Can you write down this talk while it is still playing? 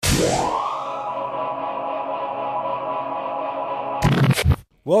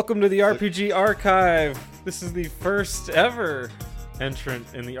Welcome to the RPG Archive. This is the first ever entrant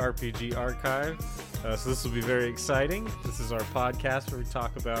in the RPG Archive. So this will be very exciting. This is our podcast where we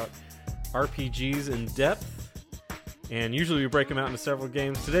talk about RPGs in depth. And usually we break them out into several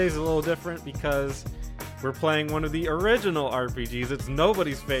games. Today's a little different because we're playing one of the original RPGs. It's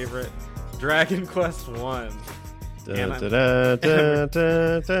nobody's favorite, Dragon Quest I.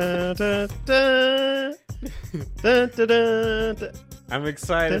 I'm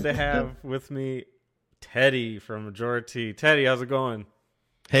excited to have with me Teddy from Majority. Teddy, how's it going?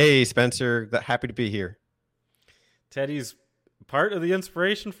 Hey, Spencer. Happy to be here. Teddy's part of the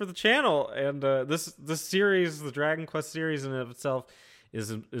inspiration for the channel, and this series, the Dragon Quest series in and of itself,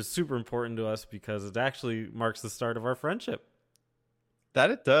 is super important to us because it actually marks the start of our friendship. That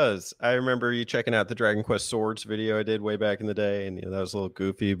it does. I remember you checking out the Dragon Quest Swords video I did way back in the day, and that was a little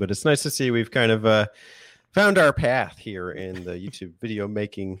goofy, but it's nice to see we've kind of found our path here in the YouTube video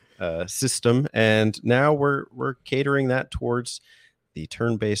making system, and now we're catering that towards the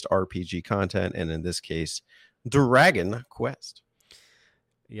turn-based RPG content, and in this case, Dragon Quest.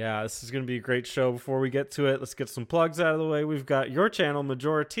 Yeah, this is going to be a great show. Before we get to it, let's get some plugs out of the way. We've got your channel,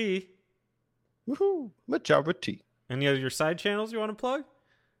 Majority. Woohoo! Majority. Any of your side channels you want to plug?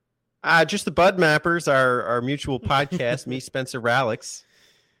 Just the Bud Mappers, our mutual podcast, me, Spencer, Alex.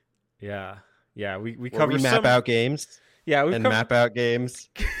 Yeah, we cover we map out games. Yeah, map out games.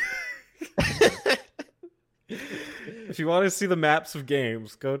 If you want to see the maps of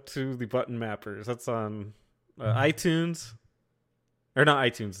games, go to the Button Mappers. That's on iTunes, or not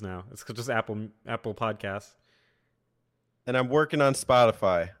iTunes now. It's just Apple Podcasts. And I'm working on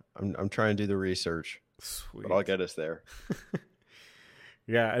Spotify. I'm trying to do the research. Sweet. But I'll get us there.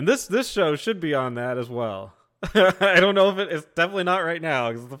 Yeah, and this show should be on that as well. I don't know if it's definitely not right now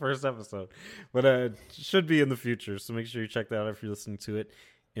because it's the first episode, but it should be in the future. So make sure you check that out if you're listening to it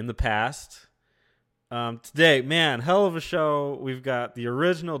in the past. Today, man, hell of a show. We've got the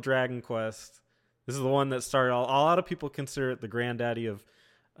original Dragon Quest. This is the one that started. A lot of people consider it the granddaddy of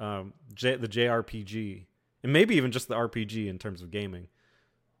the JRPG, and maybe even just the RPG in terms of gaming.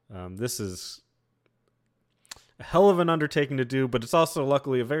 This is a hell of an undertaking to do, but it's also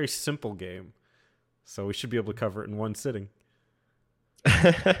luckily a very simple game. So we should be able to cover it in one sitting.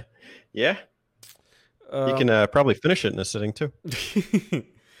 Yeah. You can probably finish it in a sitting too.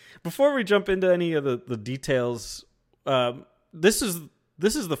 Before we jump into any of the details, this is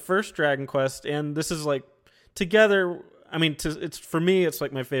the first Dragon Quest, and this is like together. I mean, it's for me, it's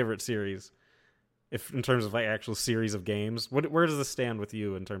like my favorite series. If in terms of like actual series of games, where does this stand with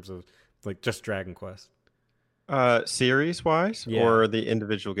you in terms of like just Dragon Quest? Series wise, yeah, or the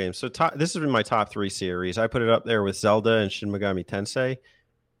individual games? So this has been my top 3 series. I put it up there with Zelda and Shin Megami Tensei.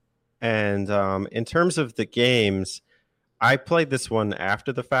 And in terms of the games, I played this one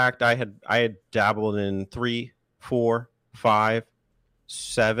after the fact. I had dabbled in 3, 4, 5,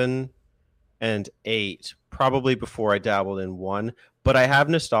 7, and 8, probably before I dabbled in 1. But I have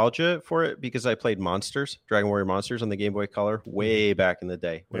nostalgia for it because I played Dragon Warrior Monsters on the Game Boy Color way back in the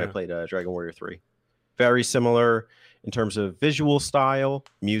day when I played Dragon Warrior 3. Very similar in terms of visual style,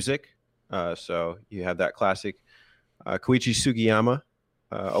 music. So you have that classic Koichi Sugiyama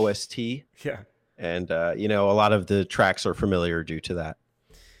OST. Yeah. And, a lot of the tracks are familiar due to that.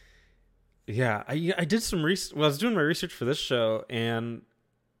 Yeah. I did some research. Well, I was doing my research for this show, and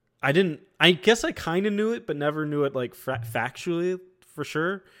I guess I kind of knew it, but never knew it like factually for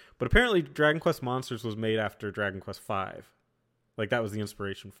sure. But apparently Dragon Quest Monsters was made after Dragon Quest V. Like that was the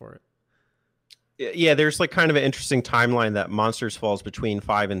inspiration for it. Yeah, there's like kind of an interesting timeline that Monsters falls between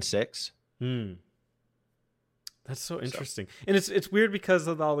 5 and 6. That's so interesting. And it's weird because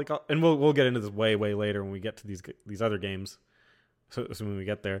of all and we'll get into this way later when we get to these other games. So when we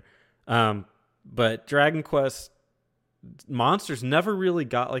get there. But Dragon Quest Monsters never really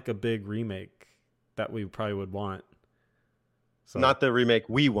got like a big remake that we probably would want. So. Not the remake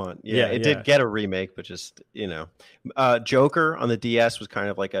we want. Yeah, it did get a remake, but just, Joker on the DS was kind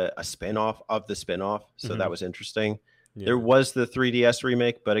of like a spin-off of the spin-off, so that was interesting. Yeah. There was the 3DS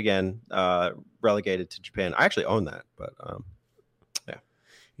remake, but again, relegated to Japan. I actually own that, but yeah.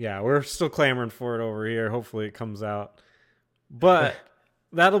 Yeah, we're still clamoring for it over here. Hopefully it comes out. But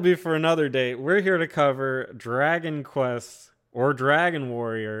that'll be for another day. We're here to cover Dragon Quest or Dragon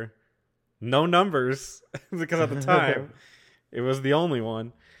Warrior. No numbers, because at the time... It was the only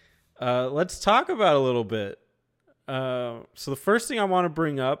one. Let's talk about it a little bit. So the first thing I want to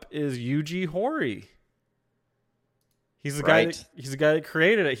bring up is Yuji Horii. He's the guy. He's the guy that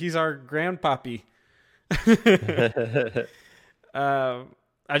created it. He's our grandpappy.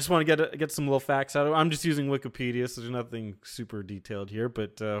 I I just want to get some little facts out of it. I'm just using Wikipedia, so there's nothing super detailed here.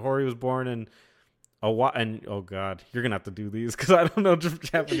 But Hori was born in and oh god, you're gonna have to do these because I don't know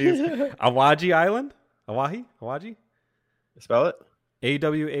Japanese. Awaji Island, Awaji. Spell it.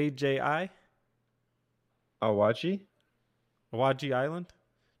 Awaji. Awaji. Awaji Island,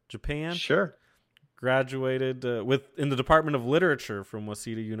 Japan. Sure. Graduated in the Department of Literature from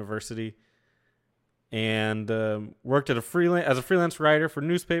Waseda University, and worked as a freelance writer for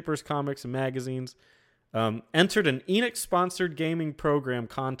newspapers, comics, and magazines. Entered an Enix-sponsored gaming program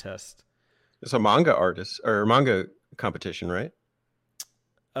contest. It's a manga artist or manga competition, right?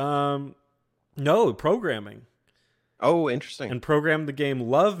 No, programming. Oh, interesting. And programmed the game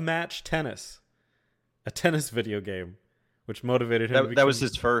Love Match Tennis, a tennis video game, which motivated him. That was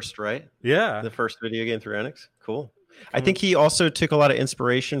his first, right? Yeah. The first video game through Enix. Cool. I think he also took a lot of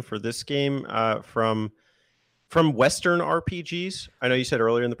inspiration for this game from Western RPGs. I know you said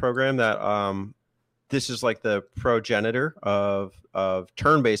earlier in the program that this is like the progenitor of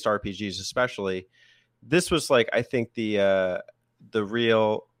turn-based RPGs, especially. This was like, I think the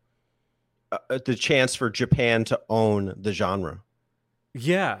real the chance for Japan to own the genre.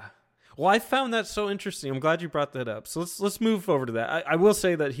 Yeah. Well, I found that so interesting. I'm glad you brought that up. So let's move over to that. I will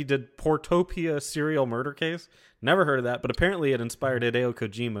say that he did Portopia Serial Murder Case. Never heard of that, but apparently it inspired Hideo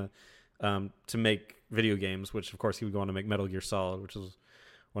Kojima to make video games, which of course he would go on to make Metal Gear Solid, which is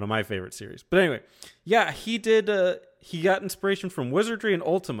one of my favorite series. But anyway, yeah, he did. He got inspiration from Wizardry and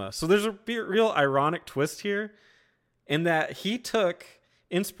Ultima. So there's a real ironic twist here in that he took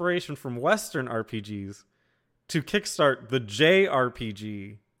inspiration from Western RPGs to kickstart the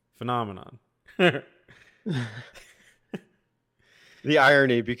JRPG phenomenon. The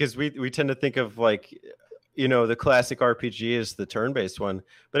irony, because we tend to think of like, the classic RPG is the turn-based one,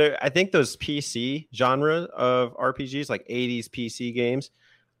 but I think those PC genre of RPGs, like 80s PC games,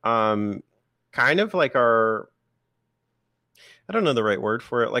 kind of like I don't know the right word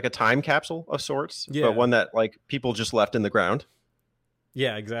for it, like a time capsule of sorts, but one that like people just left in the ground.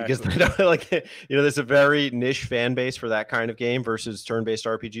 Yeah, exactly. Because they don't, there's a very niche fan base for that kind of game versus turn-based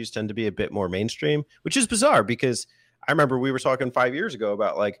RPGs tend to be a bit more mainstream, which is bizarre because I remember we were talking 5 years ago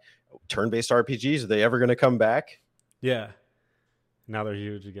about like turn-based RPGs. Are they ever going to come back? Yeah. Now they're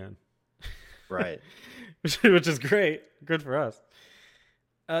huge again. Right. Which is great. Good for us.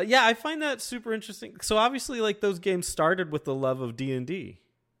 Yeah, I find that super interesting. So obviously, like, those games started with the love of D&D,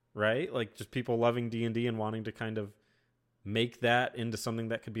 right? Like, just people loving D&D and wanting to kind of make that into something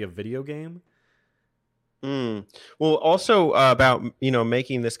that could be a video game. Well, also about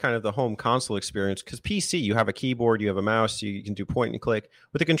making this kind of the home console experience, because PC, you have a keyboard, you have a mouse, you can do point and click.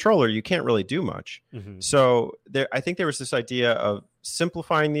 With a controller, you can't really do much. Mm-hmm. So I think there was this idea of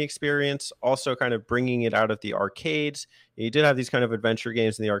simplifying the experience, also kind of bringing it out of the arcades. You did have these kind of adventure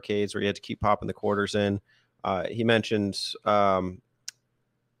games in the arcades where you had to keep popping the quarters in. He mentioned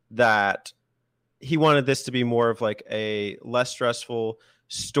that he wanted this to be more of like a less stressful,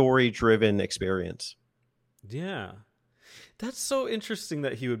 story-driven experience. Yeah. That's so interesting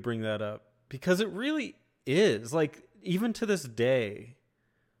that he would bring that up, because it really is. Like, even to this day,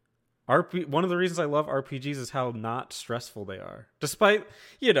 one of the reasons I love RPGs is how not stressful they are. Despite,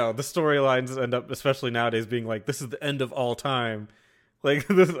 the storylines end up, especially nowadays, being like, this is the end of all time. Like,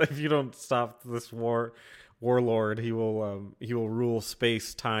 if you don't stop this warlord, he will rule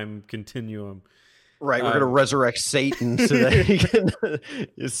space-time continuum. Right, we're going to resurrect Satan so that he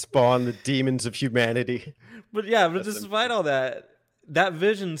can spawn the demons of humanity. But yeah, despite all that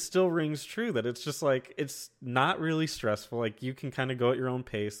vision still rings true, that it's just like, it's not really stressful. Like, you can kind of go at your own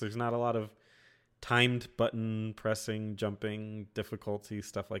pace. There's not a lot of timed button pressing, jumping, difficulty,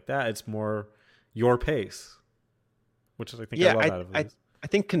 stuff like that. It's more your pace, which is, I think, I love out of it. I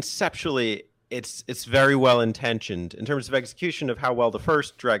think conceptually, it's very well intentioned. In terms of execution of how well the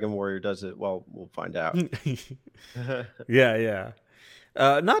first Dragon Warrior does it, well, we'll find out. Yeah.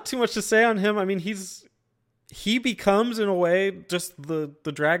 Not too much to say on him. I mean, he becomes, in a way, just the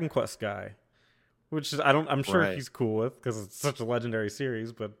Dragon Quest guy, which is, I'm sure he's cool with, because it's such a legendary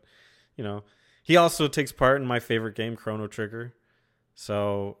series. But he also takes part in my favorite game, Chrono Trigger.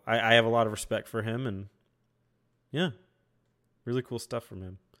 So I have a lot of respect for him, and yeah, really cool stuff from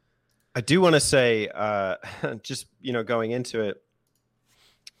him. I do want to say, just, going into it,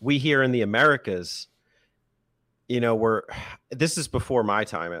 we here in the Americas, this is before my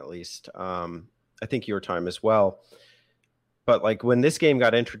time, at least. I think your time as well. But like when this game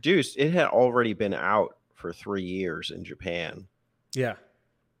got introduced, it had already been out for 3 years in Japan. Yeah.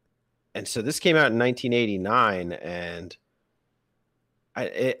 And so this came out in 1989, and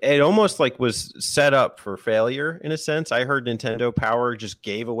it almost like was set up for failure in a sense. I heard Nintendo Power just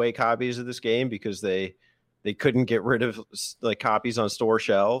gave away copies of this game because they couldn't get rid of like copies on store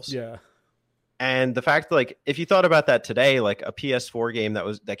shelves. Yeah. And the fact, like, if you thought about that today, like a PS4 game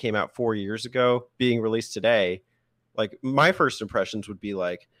that came out 4 years ago being released today, like my first impressions would be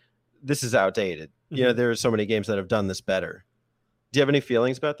like, this is outdated. Mm-hmm. You know, there are so many games that have done this better. Do you have any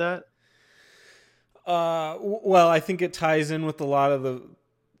feelings about that? Well, I think it ties in with a lot of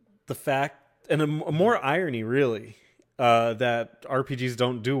the fact and a more irony, really, that RPGs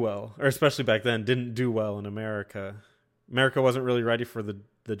don't do well, or especially back then, didn't do well in America. America wasn't really ready for the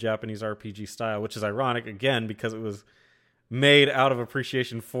Japanese RPG style, which is ironic, again, because it was made out of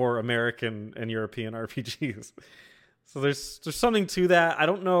appreciation for American and European RPGs. So there's something to that. I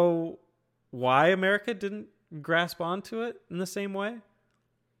don't know why America didn't grasp onto it in the same way.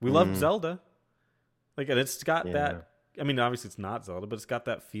 We loved Zelda. Like, and it's got that. I mean, obviously it's not Zelda, but it's got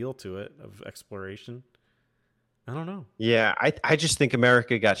that feel to it of exploration. I don't know. Yeah, I just think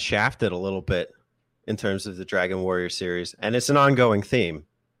America got shafted a little bit in terms of the Dragon Warrior series, and it's an ongoing theme.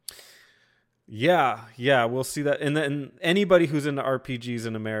 Yeah, we'll see that. And then anybody who's into RPGs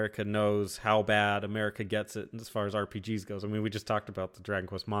in America knows how bad America gets it as far as RPGs goes. I mean, we just talked about the Dragon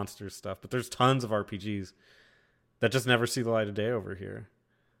Quest Monsters stuff, but there's tons of RPGs that just never see the light of day over here.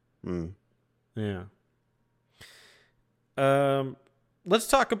 Yeah. Let's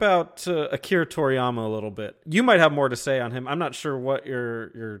talk about Akira Toriyama a little bit. You might have more to say on him. I'm not sure what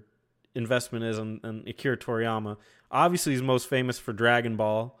your investment is on Akira Toriyama. Obviously, he's most famous for Dragon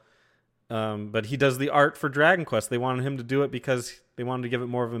Ball. But he does the art for Dragon Quest. They wanted him to do it because they wanted to give it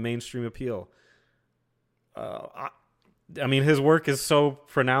more of a mainstream appeal. I mean, his work is so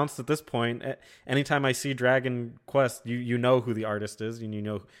pronounced at this point. Anytime I see Dragon Quest, you know who the artist is, and you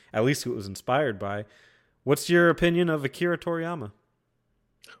know at least who it was inspired by. What's your opinion of Akira Toriyama?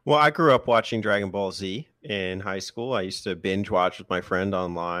 Well, I grew up watching Dragon Ball Z in high school. I used to binge watch with my friend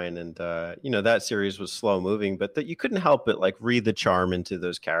online, and that series was slow moving, but that you couldn't help but like read the charm into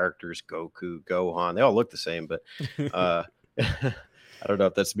those characters. Goku, Gohan, they all look the same, but I don't know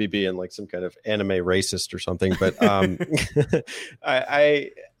if that's me being like some kind of anime racist or something, but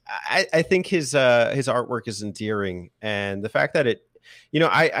I think his artwork is endearing, and the fact that it.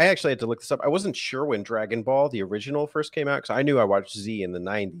 I actually had to look this up. I wasn't sure when Dragon Ball, the original, first came out because I knew I watched Z in the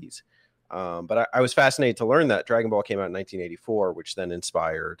 90s. But I was fascinated to learn that Dragon Ball came out in 1984, which then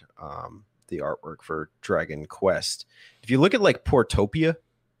inspired the artwork for Dragon Quest. If you look at like Portopia,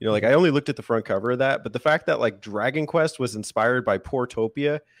 like I only looked at the front cover of that, but the fact that like Dragon Quest was inspired by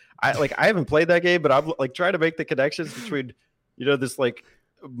Portopia, I haven't played that game, but I'm like trying to make the connections between, this like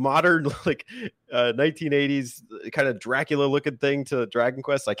modern like 1980s kind of Dracula looking thing to Dragon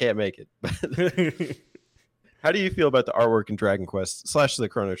Quest. I can't make it. How do you feel about the artwork in Dragon Quest / the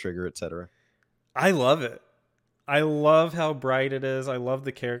Chrono Trigger, etc.? I love it. I love how bright it is. I love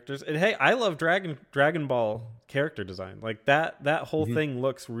the characters. And hey, I love Dragon Ball character design. Like that whole thing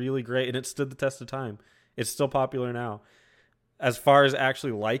looks really great, and it stood the test of time. It's still popular now. As far as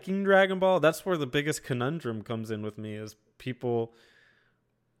actually liking Dragon Ball, that's where the biggest conundrum comes in with me is people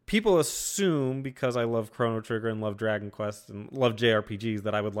assume because I love Chrono Trigger and love Dragon Quest and love JRPGs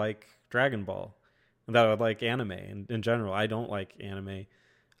that I would like Dragon Ball and that I would like anime in general. I don't like anime.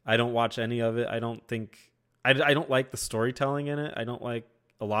 I don't watch any of it. I don't like the storytelling in it. I don't like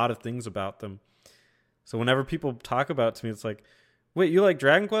a lot of things about them. So whenever people talk about it to me, it's like, wait, you like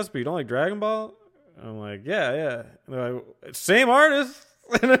Dragon Quest, but you don't like Dragon Ball? I'm like, yeah. And they're like, same artist.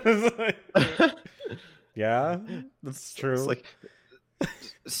 Yeah, that's true. It's like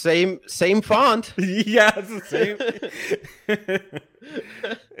same font. Yeah, it's the same.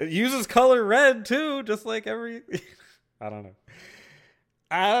 It uses color red too, just like every. I don't know.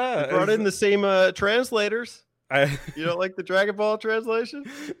 Brought in the same translators. You don't like the Dragon Ball translation?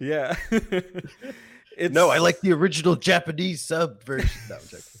 Yeah. No, I like the original Japanese sub version. No, I'm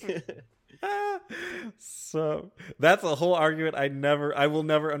joking. So that's a whole argument I will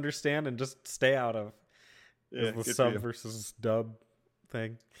never understand and just stay out of. Yeah, the sub versus dub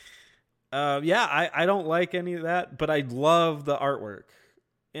thing. I don't like any of that, but I love the artwork.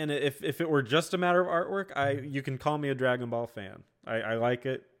 And if it were just a matter of artwork, you can call me a Dragon Ball fan. I like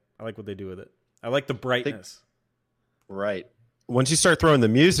it. I like what they do with it. I like the brightness. Right. Once you start throwing the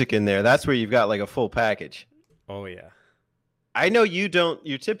music in there, that's where you've got like a full package. Oh yeah. I know you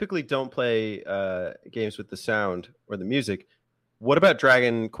typically don't play games with the sound or the music. What about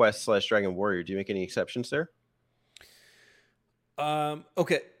Dragon Quest / Dragon Warrior? Do you make any exceptions there?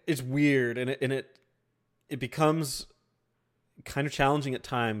 Okay, it's weird, and it becomes kind of challenging at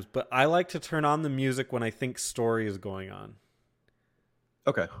times. But I like to turn on the music when I think story is going on.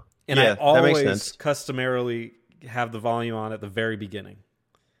 Okay. And Yeah, I that makes always sense. customarily have the volume on at the very beginning.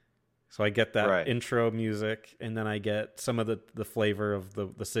 So I get that Right. intro music, and then I get some of the flavor of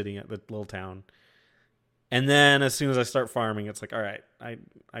the city, the little town. And then as soon as I start farming, it's like, all right,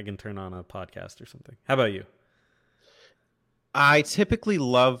 I can turn on a podcast or something. How about you? I typically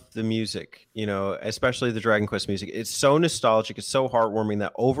love the music, especially the Dragon Quest music. It's so nostalgic. It's so heartwarming.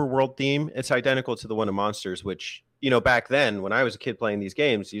 That overworld theme, it's identical to the one of Monsters, which, back then when I was a kid playing these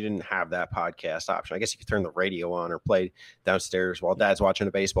games, you didn't have that podcast option. I guess you could turn the radio on or play downstairs while dad's watching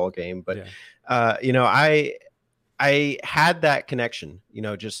a baseball game. But, I had that connection,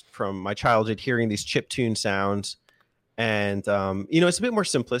 just from my childhood hearing these chiptune sounds. And, it's a bit more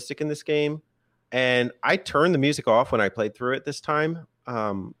simplistic in this game. And I turned the music off when I played through it this time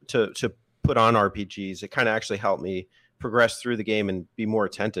to put on RPGs. It kind of actually helped me progress through the game and be more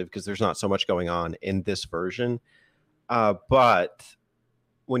attentive because there's not so much going on in this version. But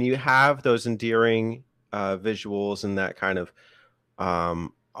when you have those endearing visuals and that kind of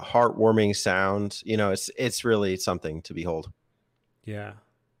heartwarming sound, it's really something to behold. Yeah.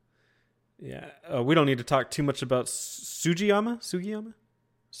 Yeah. We don't need to talk too much about Sugiyama.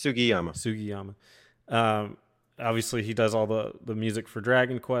 Obviously, he does all the music for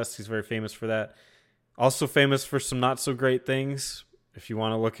Dragon Quest. He's very famous for that. Also famous for some not so great things. If you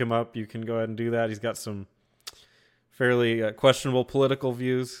want to look him up, you can go ahead and do that. He's got some fairly questionable political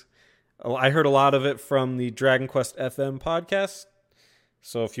views. I heard a lot of it from the Dragon Quest FM podcast.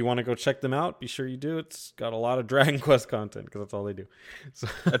 So if you want to go check them out, be sure you do. It's got a lot of Dragon Quest content because that's all they do. So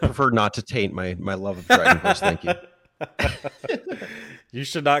I prefer not to taint my love of Dragon Quest. Thank you. You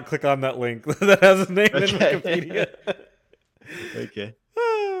should not click on that link that has his name in Wikipedia. Okay.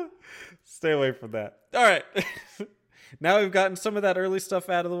 Stay away from that. All right. Now we've gotten some of that early stuff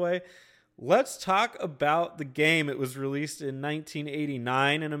out of the way. Let's talk about the game. It was released in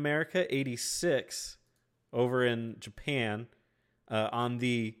 1989 in America, 86 over in Japan on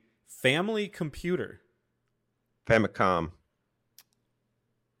the Family Computer. Famicom.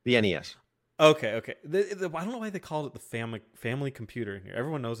 The NES. Okay. I don't know why they called it the family computer in here.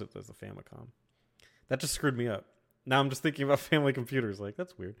 Everyone knows it as the Famicom. That just screwed me up. Now I'm just thinking about family computers. Like,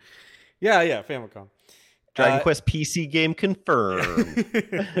 that's weird. Yeah, Famicom. Dragon Quest PC game confirmed.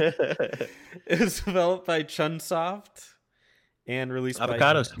 It was developed by Chunsoft and released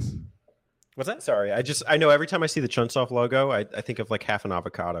Avocados. by... What's that? Sorry, I know every time I see the Chunsoft logo, I think of like half an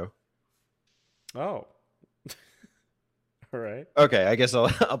avocado. Oh. All right. Okay, I guess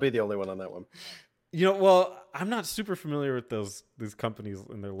I'll be the only one on that one. Well, I'm not super familiar with these companies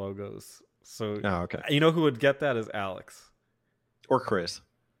and their logos. So, okay. You know who would get that is Alex. Or Chris.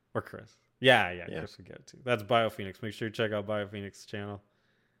 Yeah. Chris would get it too. That's BioPhoenix. Make sure you check out BioPhoenix's channel.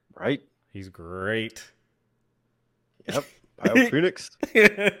 Right. He's great. Yep. BioPhoenix.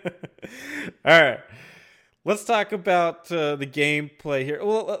 All right. Let's talk about the gameplay here.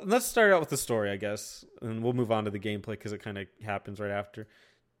 Well, let's start out with the story, I guess, and we'll move on to the gameplay because it kind of happens right after.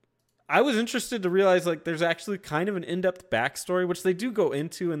 I was interested to realize like there's actually kind of an in-depth backstory, which they do go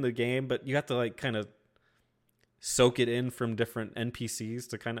into in the game, but you have to like kind of soak it in from different NPCs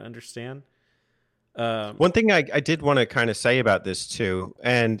to kind of understand. One thing I did want to kind of say about this too,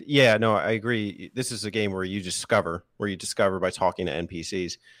 and yeah, no, I agree. This is a game where you discover by talking to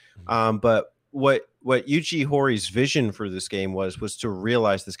NPCs. But what Yuji Horí's vision for this game was to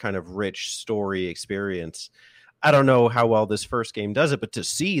realize this kind of rich story experience. I don't know how well this first game does it, but to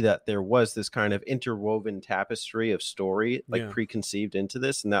see that there was this kind of interwoven tapestry of story, like preconceived into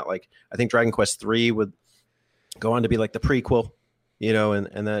this, and that like I think Dragon Quest III would go on to be like the prequel,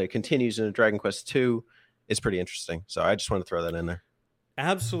 and then it continues into Dragon Quest II. It's pretty interesting. So I just want to throw that in there.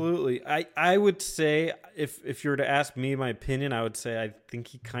 Absolutely. I would say if you were to ask me my opinion, I would say I think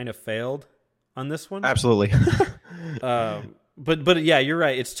he kind of failed on this one. Absolutely. But yeah, you're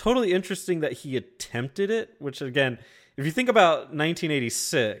right. It's totally interesting that he attempted it, which again, if you think about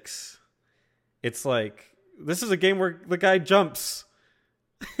 1986, it's like this is a game where the guy jumps.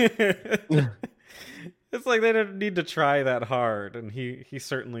 It's like they didn't need to try that hard, and he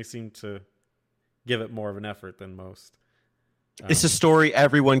certainly seemed to give it more of an effort than most. It's a story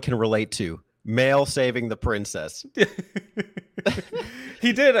everyone can relate to. Male saving the princess.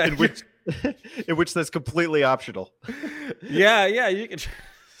 He did. In which that's completely optional. Yeah, you can.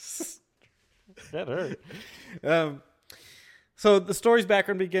 That hurt. So the story's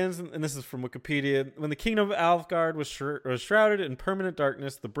background begins, and this is from Wikipedia. When the kingdom of Alfgard was shrouded in permanent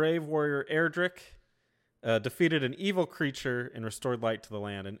darkness, the brave warrior Erdrick defeated an evil creature and restored light to the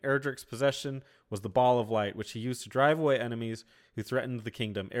land. And Erdrick's possession was the Ball of Light, which he used to drive away enemies who threatened the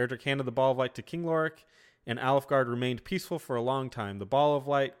kingdom. Erdrick handed the Ball of Light to King Lorik, and Alfgard remained peaceful for a long time. The Ball of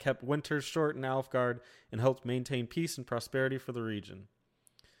Light kept winters short in Alfgard and helped maintain peace and prosperity for the region.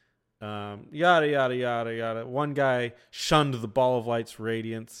 Yada, yada, yada, yada. One guy shunned the Ball of Light's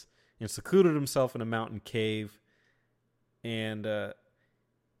radiance and secluded himself in a mountain cave. And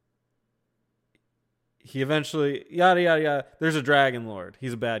he eventually, yada, yada, yada. There's a Dragon Lord.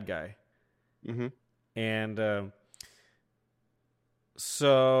 He's a bad guy. Mm-hmm. And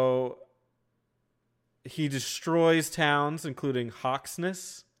so he destroys towns, including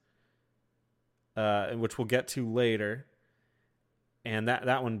Hawksness, which we'll get to later. And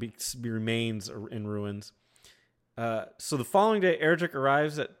that one remains in ruins. So the following day, Erdrick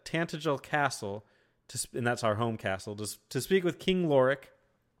arrives at Tantagel Castle, and that's our home castle, to speak with King Lorik,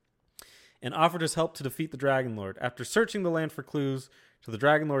 and offered his help to defeat the Dragon Lord. After searching the land for clues to the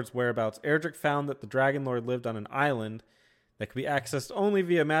Dragon Lord's whereabouts, Erdrick found that the Dragon Lord lived on an island that could be accessed only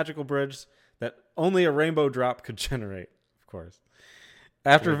via a magical bridge that only a rainbow drop could generate, of course.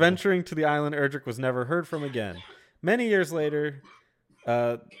 After venturing to the island, Erdrick was never heard from again. Many years later,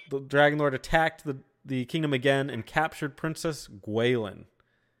 the Dragon Lord attacked the kingdom again and captured Princess Gwaelin.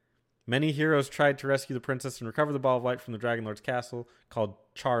 Many heroes tried to rescue the princess and recover the Ball of Light from the Dragon Lord's castle called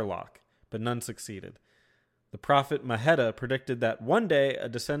Charlock, but none succeeded. The prophet Maheda predicted that one day a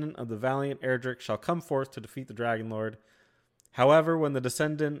descendant of the valiant Erdrick shall come forth to defeat the Dragon Lord. However, when the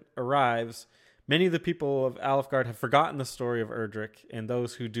descendant arrives, many of the people of Alfgard have forgotten the story of Erdrick, and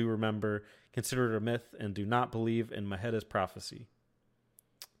those who do remember consider it a myth and do not believe in Maheda's prophecy.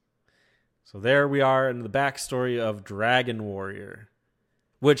 So there we are in the backstory of Dragon Warrior,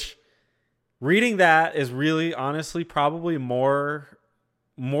 which, reading that is really, honestly, probably more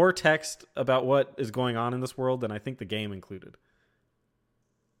text about what is going on in this world than I think the game included.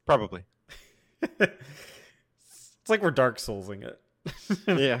 Probably. It's like we're Dark Soulsing it.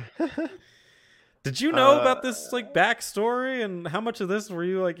 Yeah. Did you know about this like backstory, and how much of this were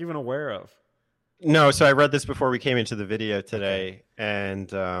you like even aware of? No, so I read this before we came into the video today,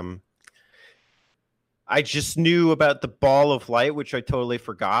 and I just knew about the Ball of Light, which I totally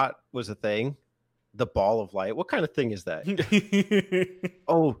forgot was a thing. The Ball of Light. What kind of thing is that?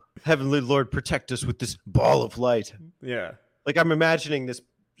 Oh, Heavenly Lord, protect us with this Ball of Light. Yeah. Like, I'm imagining this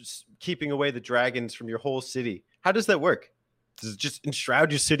keeping away the dragons from your whole city. How does that work? Does it just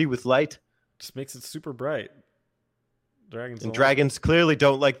enshroud your city with light? Just makes it super bright. Dragons clearly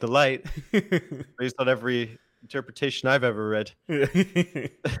don't like the light, based on every interpretation I've ever read.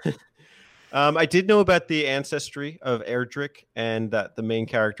 I did know about the ancestry of Erdrick, and that the main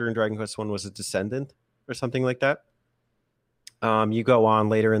character in Dragon Quest I was a descendant or something like that. You go on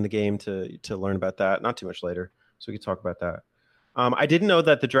later in the game to learn about that. Not too much later, so we could talk about that. I didn't know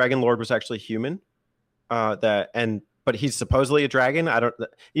that the Dragon Lord was actually human. But he's supposedly a dragon. I don't,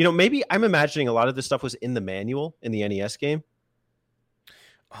 maybe I'm imagining a lot of this stuff was in the manual in the NES game.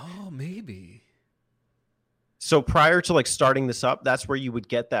 Oh, maybe. So prior to like starting this up, that's where you would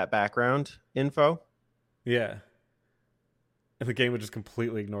get that background info. Yeah. And the game would just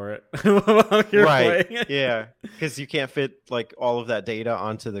completely ignore it while you're right. playing. Yeah. Because you can't fit like all of that data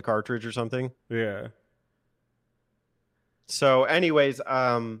onto the cartridge or something. Yeah. So anyways,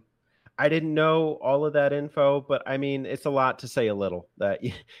 I didn't know all of that info, but I mean, it's a lot to say a little. That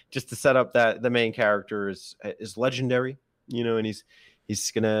just to set up that the main character is legendary, and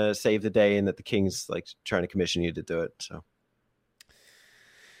he's gonna save the day, and that the king's like trying to commission you to do it. So,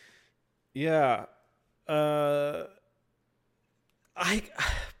 yeah, I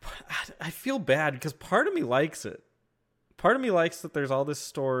feel bad because part of me likes it. Part of me likes that there's all this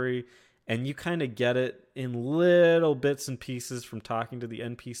story, and you kind of get it in little bits and pieces from talking to the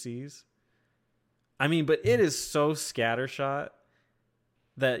NPCs. I mean, but it is so scattershot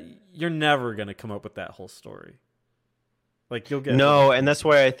that you're never going to come up with that whole story. Like, you'll get... No, and that's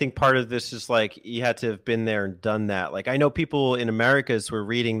why I think part of this is like you had to have been there and done that. Like, I know people in Americas were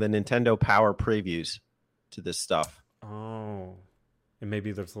reading the Nintendo Power previews to this stuff. Oh. And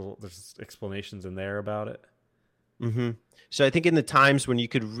maybe there's explanations in there about it. Mm-hmm. So I think in the times when you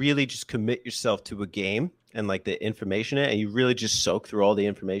could really just commit yourself to a game and like the information and you really just soak through all the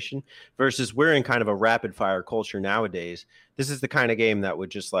information versus we're in kind of a rapid fire culture nowadays. This is the kind of game that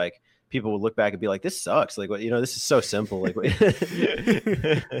would just like people would look back and be like, this sucks. Like, this is so simple. Like,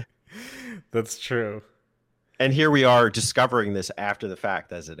 that's true. And here we are discovering this after the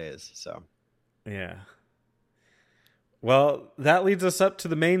fact as it is. So, yeah. Well, that leads us up to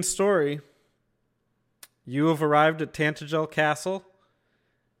the main story. You have arrived at Tantagel Castle.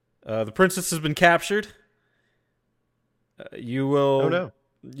 The princess has been captured. You will... Oh, no.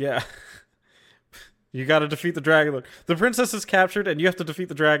 Yeah. You got to defeat the Dragon Lord. The princess is captured, and you have to defeat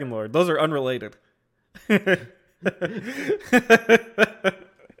the Dragon Lord. Those are unrelated.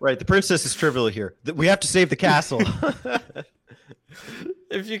 Right, the princess is trivial here. We have to save the castle.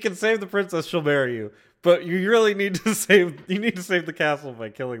 If you can save the princess, she'll marry you. But you really need to save. You need to save the castle by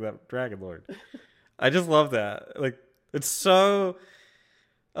killing that dragon lord. I just love that. Like, it's so.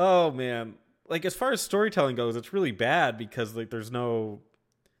 Oh man, like as far as storytelling goes, it's really bad because like there's no.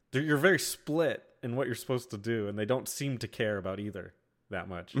 You're very split in what you're supposed to do, and they don't seem to care about either that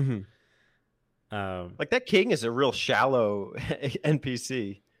much. Like that king is a real shallow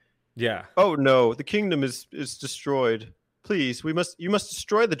NPC. Yeah. Oh no, the kingdom is destroyed. Please, you must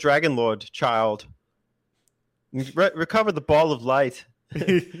destroy the Dragon Lord, child. Recover the ball of light.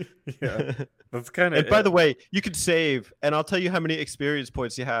 Yeah. That's kind of. And by the way, you could save, and I'll tell you how many experience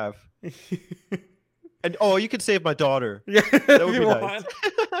points you have. And you could save my daughter. Yeah, That would be nice.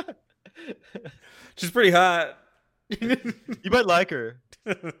 She's pretty hot. You might like her.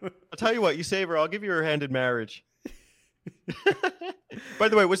 I'll tell you what, you save her, I'll give you her hand in marriage. By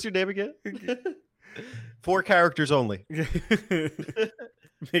the way, what's your name again? 4 characters only.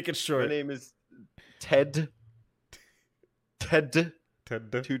 Make it short. My name is Ted. Ted.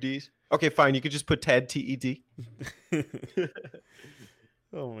 2 D's. Okay, fine. You could just put Ted, T-E-D.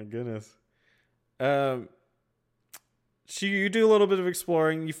 Oh my goodness. So you do a little bit of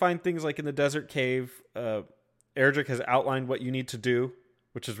exploring. You find things like in the desert cave. Erdrick has outlined what you need to do,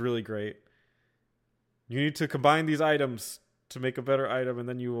 which is really great. You need to combine these items to make a better item, and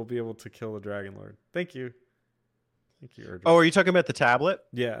then you will be able to kill the Dragon Lord. Thank you. Thank you, Erdrick. Oh, are you talking about the tablet?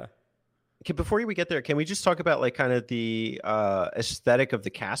 Yeah. Okay, before we get there, can we just talk about like kind of the aesthetic of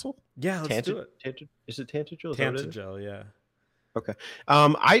the castle? Yeah, let's do it. Is it Tantagel? Tantagel, yeah. Okay.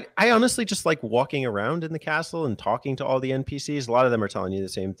 I honestly just like walking around in the castle and talking to all the NPCs. A lot of them are telling you the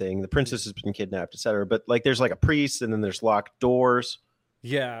same thing. The princess has been kidnapped, etc. But like, there's like a priest, and then there's locked doors.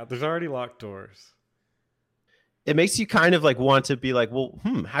 Yeah, there's already locked doors. It makes you kind of like want to be like, well,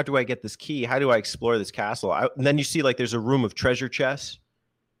 how do I get this key? How do I explore this castle? And then you see like there's a room of treasure chests.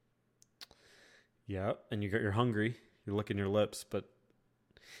 Yeah, and you're hungry. You're licking your lips, but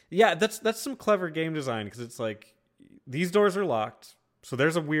yeah, that's some clever game design because it's like these doors are locked, so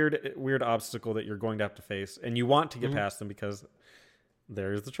there's a weird obstacle that you're going to have to face, and you want to get past them because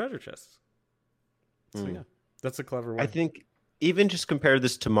there's the treasure chest. So yeah, that's a clever one. I think even just compare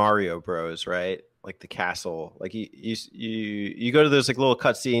this to Mario Bros, right? Like the castle, like you go to those like little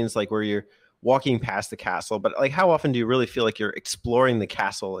cutscenes, like where you're walking past the castle, but like how often do you really feel like you're exploring the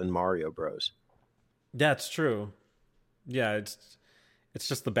castle in Mario Bros? That's true. Yeah, it's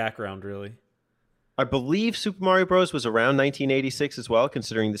just the background, really. I believe Super Mario Bros. Was around 1986 as well,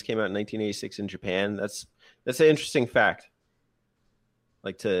 considering this came out in 1986 in Japan. That's an interesting fact.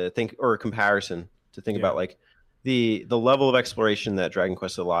 Like to think, or a comparison to think about, like the level of exploration that Dragon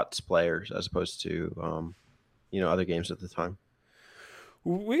Quest allots players as opposed to other games at the time.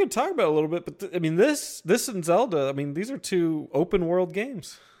 We could talk about it a little bit, but I mean this and Zelda. I mean, these are 2 open world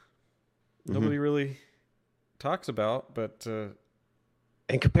games. Nobody really talks about, but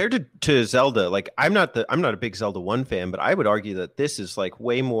and compared to Zelda, like I'm not a big Zelda 1 fan, but I would argue that this is like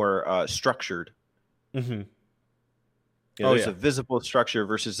way more structured. Mm-hmm. There's a visible structure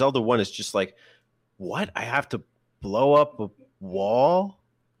versus Zelda 1 is just like, what? I have to blow up a wall?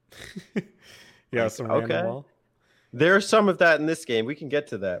 Yeah, some random wall. There's some of that in this game. We can get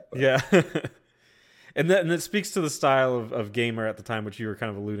to that. But. Yeah. And that speaks to the style of gamer at the time, which you were kind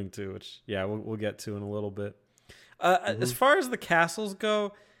of alluding to, which, yeah, we'll get to in a little bit. As far as the castles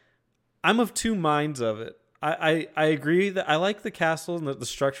go, I'm of 2 minds of it. I agree that I like the castle and the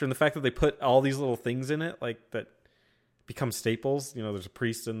structure and the fact that they put all these little things in it, like that become staples. There's a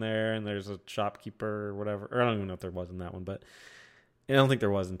priest in there and there's a shopkeeper or whatever. Or I don't even know if there was in that one, but I don't think there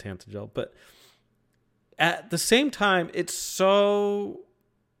was in Tantagel. But at the same time, it's so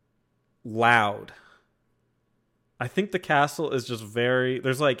loud. I think the castle is just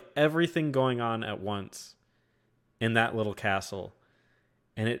there's like everything going on at once in that little castle.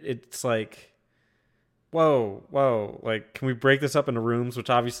 And it's like, whoa, like, can we break this up into rooms?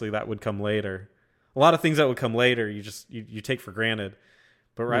 Which obviously that would come later. A lot of things that would come later, you take for granted.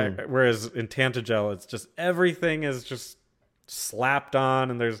 But whereas in Tantagel, it's just everything is just slapped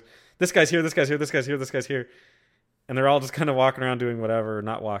on, and there's this guy's here, this guy's here, this guy's here, this guy's here. And they're all just kind of walking around doing whatever,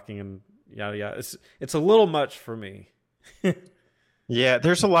 not walking, and yada yada. It's a little much for me. Yeah,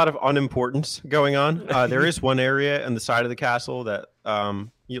 there's a lot of unimportance going on. There is one area on the side of the castle that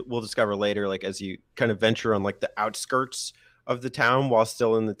we'll discover later, like as you kind of venture on like the outskirts of the town while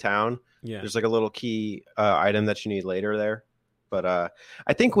still in the town. Yeah, there's like a little key item that you need later there. But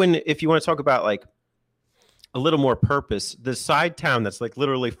I think if you want to talk about like a little more purpose, the side town that's like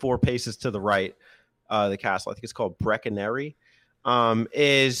literally 4 paces to the right, the castle. I think it's called Breckenary.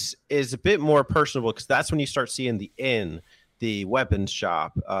 Is a bit more personable because that's when you start seeing the inn, the weapons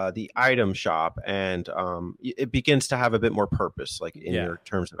shop, the item shop, and it begins to have a bit more purpose, like in your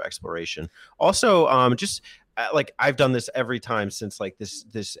terms of exploration. Also, just like I've done this every time since like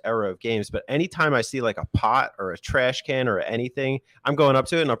this era of games, but anytime I see like a pot or a trash can or anything, I'm going up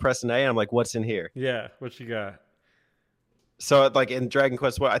to it and I'll press an A and I'm like, what's in here? Yeah, what you got? So like in Dragon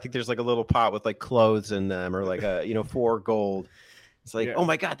Quest, I think there's like a little pot with like clothes in them or like 4 gold. It's like, oh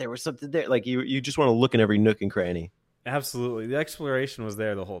my God, there was something there. Like you just want to look in every nook and cranny. Absolutely. The exploration was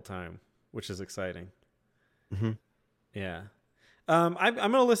there the whole time, which is exciting. Mm-hmm. Yeah. I'm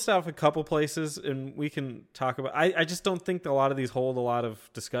going to list off a couple places and we can talk about, I just don't think a lot of these hold a lot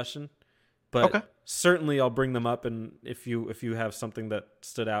of discussion, but certainly I'll bring them up. And if you have something that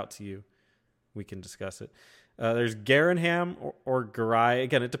stood out to you, we can discuss it. There's Garenham or Garai.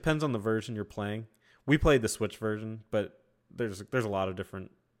 Again, it depends on the version you're playing. We played the Switch version, but there's a lot of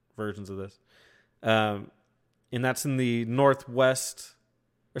different versions of this. And that's in the northwest.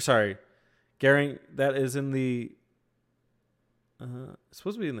 Or sorry, Garing. That is in the. It's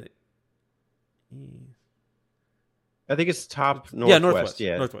supposed to be in the. I think it's top northwest. Yeah, northwest.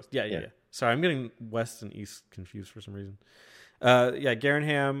 Yeah, northwest. Yeah. Sorry, I'm getting west and east confused for some reason.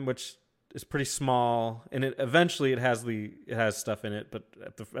 Garenham, which is pretty small, and it has stuff in it, but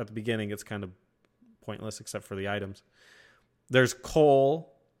at the beginning it's kind of pointless except for the items. There's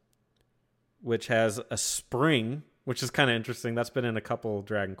Cole, which has a spring, which is kind of interesting. That's been in a couple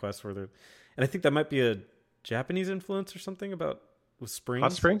Dragon Quests and I think that might be a Japanese influence or something with springs.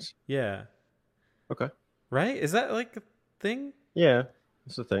 Hot springs? Yeah. Okay. Right? Is that like a thing? Yeah,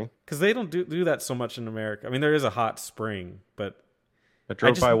 it's a thing. Because they don't do that so much in America. I mean, there is a hot spring, but I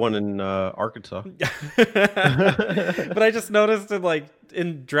drove by one in Arkansas. But I just noticed that, like,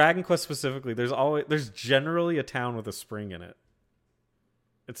 in Dragon Quest specifically, there's generally a town with a spring in it.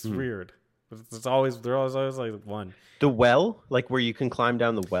 It's weird. They're always like one. The well, like where you can climb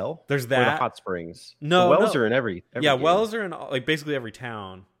down the well. There's that. Or the hot springs. No, the wells are in every game. Wells are in like basically every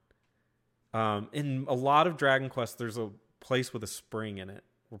town. In a lot of Dragon Quest, there's a place with a spring in it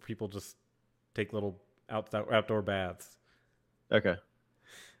where people just take little outdoor baths. Okay.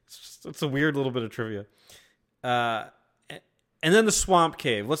 It's a weird little bit of trivia. And then the Swamp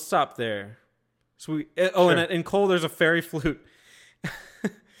Cave. Let's stop there. Sure. And in Cole, there's a fairy flute.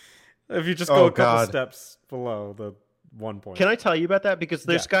 If you just go a couple steps below the 1 point. Can I tell you about that? Because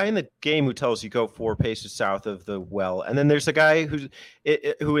there's a guy in the game who tells you go 4 paces south of the well. And then there's a guy who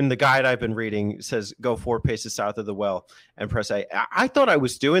in the guide I've been reading says go 4 paces south of the well and press A. I thought I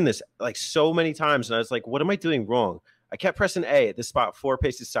was doing this like so many times. And I was like, what am I doing wrong? I kept pressing A at this spot 4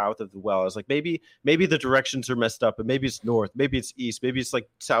 paces south of the well. I was like, maybe the directions are messed up, and maybe it's north, maybe it's east, maybe it's like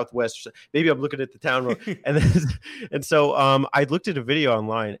southwest. Maybe I'm looking at the town road. And so I looked at a video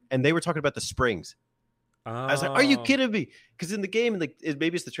online, and they were talking about the springs. I was like, are you kidding me? Because in the game,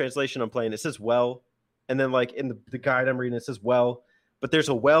 maybe it's the translation I'm playing. It says well, and then like in the guide I'm reading, it says well, but there's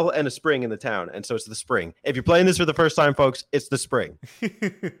a well and a spring in the town, and so it's the spring. If you're playing this for the first time, folks, it's the spring.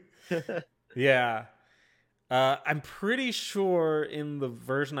 Yeah. I'm pretty sure in the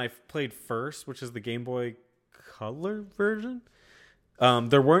version I played first, which is the Game Boy Color version,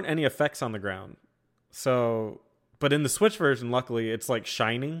 there weren't any effects on the ground. So, but in the Switch version, luckily, it's like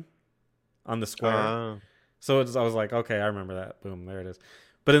shining on the square. So I was like, okay, I remember that. Boom, there it is.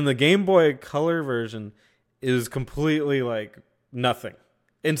 But in the Game Boy Color version, it was completely like nothing.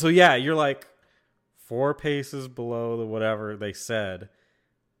 And so, yeah, you're like 4 paces below the whatever they said.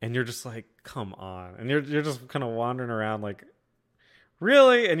 And you're just like, come on. And you're just kind of wandering around like,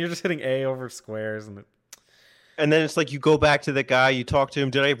 really? And you're just hitting A over squares. And then it's like you go back to the guy, you talk to him.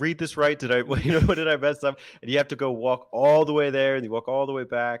 Did I read this right? What did I mess up? And you have to go walk all the way there and you walk all the way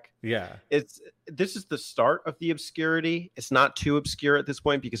back. Yeah. This is the start of the obscurity. It's not too obscure at this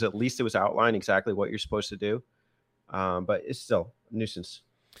point because at least it was outlined exactly what you're supposed to do. But it's still a nuisance.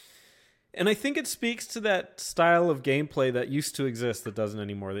 And I think it speaks to that style of gameplay that used to exist that doesn't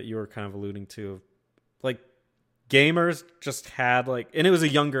anymore, that you were kind of alluding to. Like, gamers just had, like... And it was a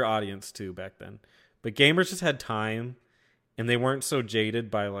younger audience, too, back then. But gamers just had time, and they weren't so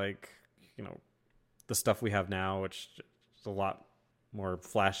jaded by, like, the stuff we have now, which is a lot more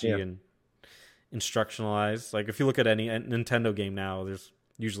flashy and instructionalized. Like, if you look at any Nintendo game now, there's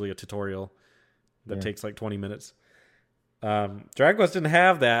usually a tutorial that takes, like, 20 minutes. Dragon Quest didn't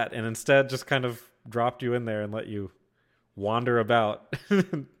have that, and instead just kind of dropped you in there and let you wander about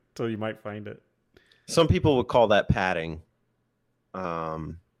until you might find it. Some people would call that padding.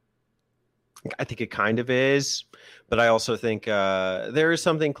 I think it kind of is, but I also think there is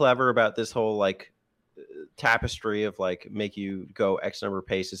something clever about this whole like tapestry of like make you go X number of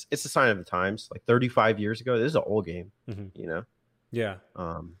paces. It's a sign of the times. Like 35 years ago, this is an old game, you know. Yeah.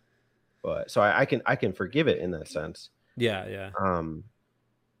 But so I can forgive it in that sense. Yeah.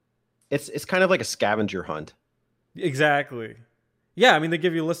 It's kind of like a scavenger hunt. Exactly. Yeah, I mean, they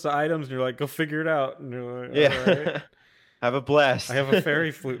give you a list of items, and you're like, go figure it out. And you're like, Yeah. all right. Have a blast. I have a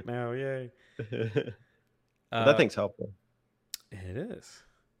fairy flute now. Yay. That thing's helpful. It is.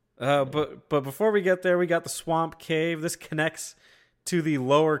 But before we get there, we got the Swamp Cave. This connects to the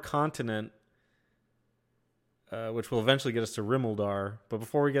lower continent, which will eventually get us to Rimuldar. But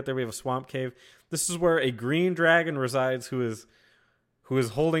before we get there, we have a Swamp Cave. This is where a green dragon resides who is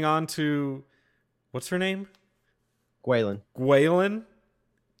holding on to, what's her name? Gwaelin?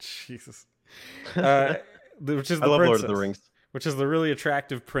 Jesus. Which is the I love princess, Lord of the Rings. which is the really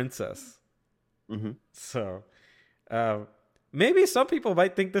attractive princess. Mm-hmm. So, maybe some people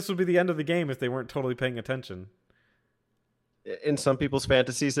might think this would be the end of the game if they weren't totally paying attention. In some people's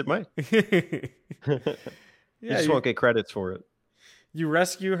fantasies, it might. You just won't get credits for it. You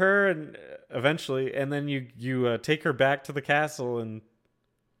rescue her, and eventually, and then you take her back to the castle, and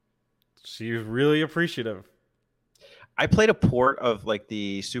she's really appreciative. I played a port of like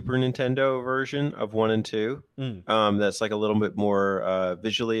the Super Nintendo version of 1 and 2. That's like a little bit more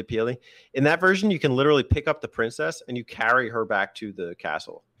visually appealing. In that version, you can literally pick up the princess and you carry her back to the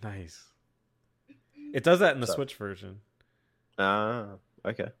castle. Nice. It does that in the Switch version. Ah,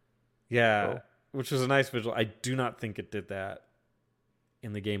 okay. Yeah, Cool. Which was a nice visual. I do not think it did that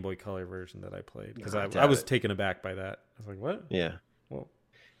in the Game Boy Color version that I played, because I was taken aback by that. I was like, what? Yeah. Well,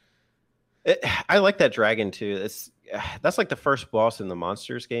 I like that dragon too. That's like the first boss in the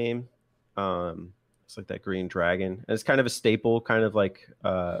Monsters game. It's like that green dragon. And it's kind of a staple, kind of like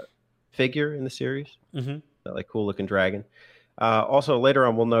figure in the series. Mm-hmm. That like cool looking dragon. Also, later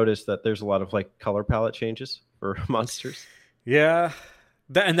on, we'll notice that there's a lot of like color palette changes for monsters. Yeah,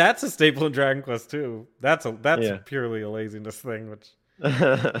 and that's a staple in Dragon Quest too. That's purely a laziness thing, which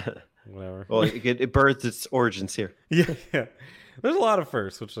whatever. Well, it birthed its origins here. Yeah. There's a lot of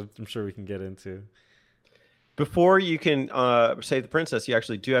firsts, which I'm sure we can get into. Before you can save the princess, you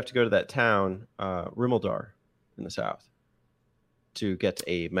actually do have to go to that town, Rimuldar, in the south, to get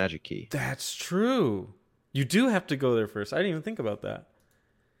a magic key. That's true. You do have to go there first. I didn't even think about that.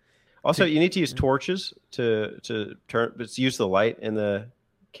 Also, you need to use torches to turn. But use the light in the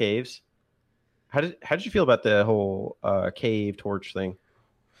caves. How did you feel about the whole cave torch thing?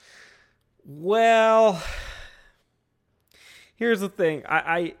 Well, here's the thing.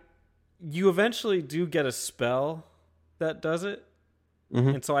 You eventually do get a spell that does it,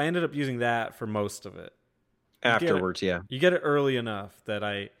 and so I ended up using that for most of it. Afterwards, you get it early enough that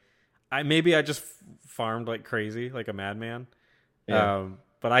I maybe I just farmed like crazy, like a madman. Yeah.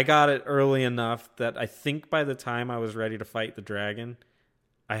 But I got it early enough that I think by the time I was ready to fight the dragon,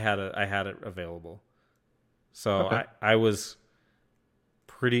 I had it available. So Okay. I was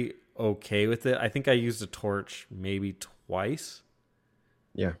pretty okay with it. I think I used a torch maybe twice.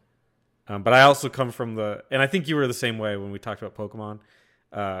 Yeah. But I also come from and I think you were the same way when we talked about Pokemon,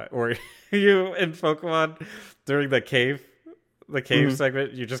 or you in Pokemon during the cave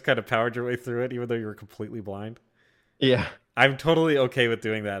segment, you just kind of powered your way through it, even though you were completely blind. Yeah. I'm totally okay with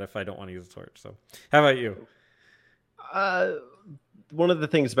doing that if I don't want to use a torch. So, how about you? One of the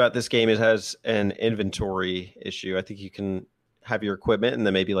things about this game is it has an inventory issue. I think you can have your equipment and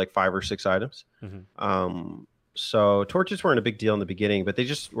then maybe like 5 or 6 items. Mm-hmm. So torches weren't a big deal in the beginning, but they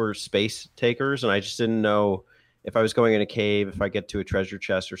just were space takers, and I just didn't know if I was going in a cave, if I get to a treasure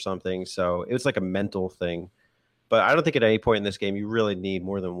chest or something. So it was like a mental thing. But I don't think at any point in this game you really need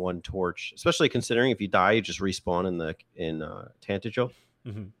more than 1 torch, especially considering if you die, you just respawn in Tantagel.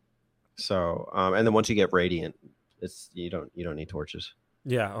 Mm-hmm. So and then once you get Radiant, you don't need torches.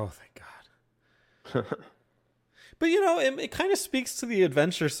 Yeah. Oh, thank God. But it kind of speaks to the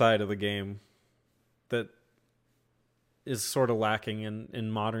adventure side of the game that is sort of lacking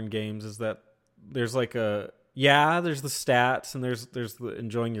in modern games. Is that there's like there's the stats and there's the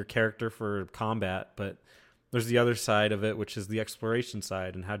enjoying your character for combat, but there's the other side of it, which is the exploration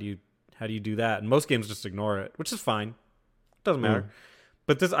side, and how do you do that? And most games just ignore it, which is fine. Doesn't matter.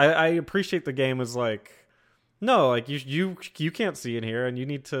 But this, I appreciate the game is like, no, like you can't see in here, and you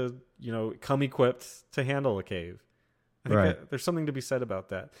need to come equipped to handle a cave. I think there's something to be said about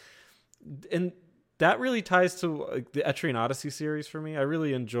that, and that really ties to the Etrian Odyssey series for me. I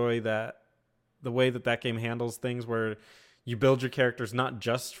really enjoy that, the way that game handles things, where you build your characters not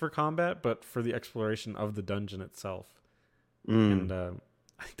just for combat, but for the exploration of the dungeon itself. And I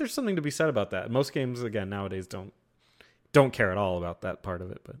think there's something to be said about that. Most games, again, nowadays don't care at all about that part of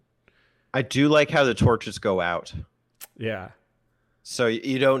it. But I do like how the torches go out. Yeah. So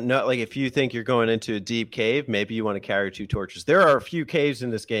you don't know, like if you think you're going into a deep cave, maybe you want to carry 2 torches. There are a few caves in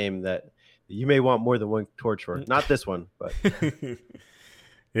this game that you may want more than 1 torch for. Not this one, but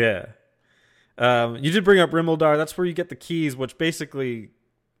Yeah. You did bring up Rimuldar. That's where you get the keys, which basically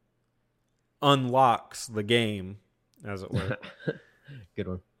unlocks the game, as it were.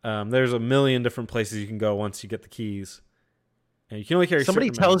 good one. There's a million different places you can go once you get the keys, and you can only carry.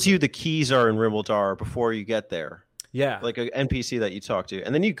 Somebody tells you the keys are in Rimuldar before you get there. Yeah, like an NPC that you talk to,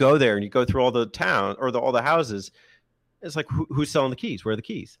 and then you go there and you go through all the town or all the houses. It's like who's selling the keys? Where are the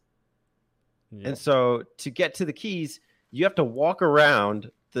keys? Yeah. And so to get to the keys, you have to walk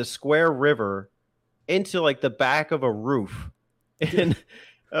around the square river into like the back of a roof in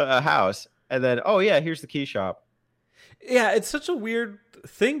a house, and then here's the key shop. Yeah, it's such a weird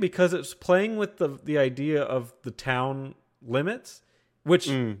thing because it's playing with the idea of the town limits, which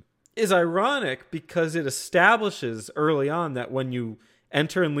is ironic because it establishes early on that when you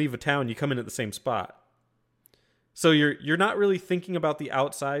enter and leave a town, you come in at the same spot. So you're not really thinking about the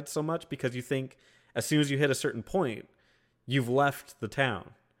outside so much because you think as soon as you hit a certain point, you've left the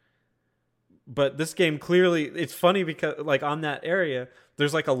town. But this game clearly, it's funny because like on that area,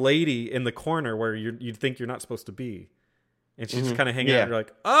 there's like a lady in the corner where you'd think you're not supposed to be. And she's just kind of hanging out. And you're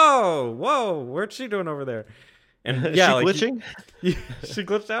like, oh, whoa, what's she doing over there? And yeah, she glitching? She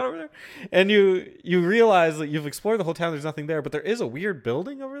glitched out over there. And you realize that you've explored the whole town. There's nothing there, but there is a weird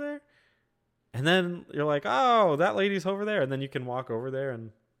building over there. And then you're like, oh, that lady's over there. And then you can walk over there, and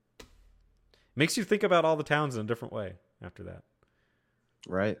it makes you think about all the towns in a different way after that.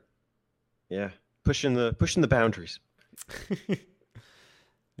 Right. Yeah. Pushing the boundaries.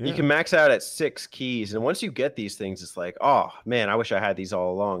 Yeah. You can max out at 6 keys, and once you get these things, it's like, oh man, I wish I had these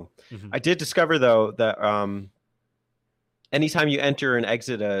all along. Mm-hmm. I did discover though that anytime you enter and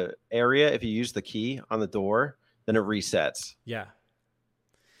exit a area, if you use the key on the door, then it resets. Yeah,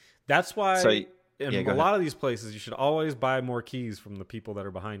 that's why in a lot of these places you should always buy more keys from the people that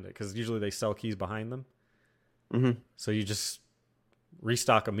are behind it, because usually they sell keys behind them. Mm-hmm. So you just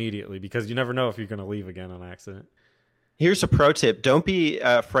restock immediately because you never know if you're going to leave again on accident. Here's a pro tip. Don't be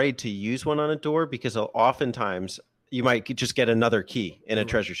afraid to use one on a door, because oftentimes you might just get another key in a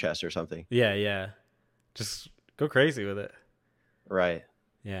treasure chest or something. Yeah. Just go crazy with it. Right.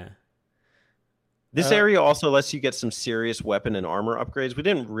 Yeah. This area also lets you get some serious weapon and armor upgrades. We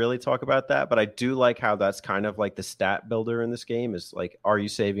didn't really talk about that, but I do like how that's kind of like the stat builder in this game is like, are you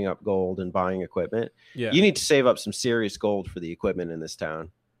saving up gold and buying equipment? Yeah. You need to save up some serious gold for the equipment in this town.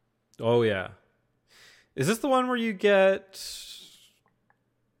 Oh, yeah. Is this the one where you get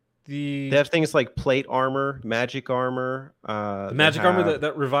They have things like plate armor, magic armor. The magic armor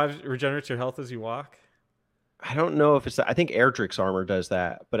that regenerates your health as you walk? I don't know if it's that. I think Erdrick's armor does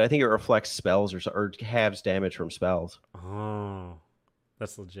that, but I think it reflects spells or halves damage from spells. Oh,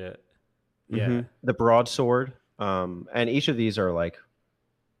 that's legit. Yeah. Mm-hmm. The broadsword. And each of these are like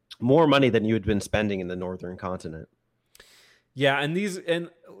more money than you had been spending in the northern continent. Yeah, and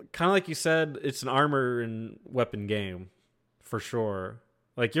kind of like you said, it's an armor and weapon game for sure.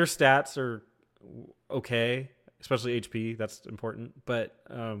 Like your stats are okay, especially HP. That's important. But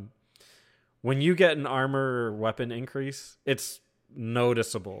when you get an armor or weapon increase, it's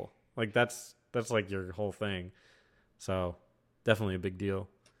noticeable. Like that's like your whole thing. So definitely a big deal.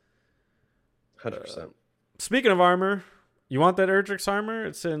 100%. Speaking of armor, you want that Erdrick's armor?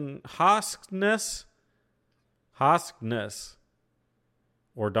 It's in Hoskness.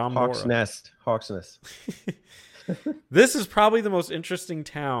 Or Domdora. Hawk's Nest. This is probably the most interesting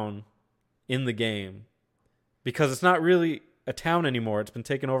town in the game because it's not really a town anymore. It's been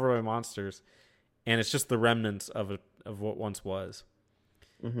taken over by monsters, and it's just the remnants of what once was.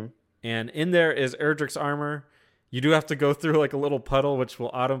 Mm-hmm. And in there is Erdrick's armor. You do have to go through like a little puddle, which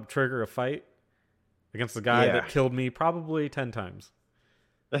will auto-trigger a fight against the guy that killed me probably 10 times.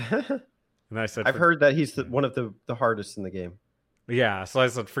 And I said, I've heard that he's one of the hardest in the game. Yeah, so I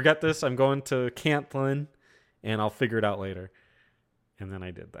said, forget this. I'm going to Cantlin, and I'll figure it out later. And then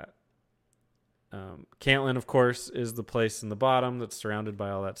I did that. Cantlin, of course, is the place in the bottom that's surrounded by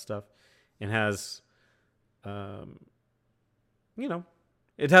all that stuff, and has, it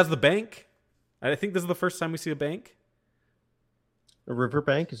has the bank. I think this is the first time we see a bank. A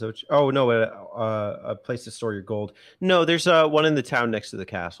riverbank? Is that what a place to store your gold. No, there's one in the town next to the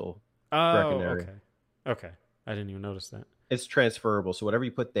castle. Oh, okay. I didn't even notice that. It's transferable, so whatever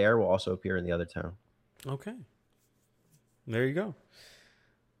you put there will also appear in the other town. Okay. There you go.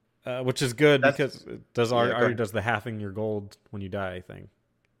 Which is good because it does already does the halving your gold when you die thing.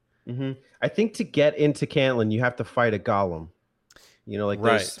 Mm-hmm. I think to get into Cantlin, you have to fight a golem. like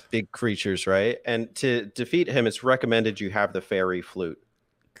Right. those big creatures, right? And to defeat him, it's recommended you have the fairy flute.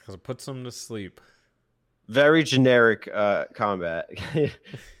 Because it puts them to sleep. Very generic combat.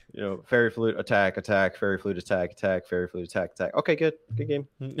 Fairy flute attack, attack, fairy flute attack, attack, fairy flute attack, attack. Okay, good game.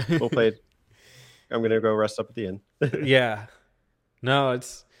 Well played. I'm gonna go rest up at the end. Yeah. No,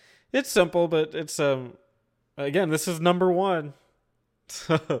 it's simple, but it's again, this is number one.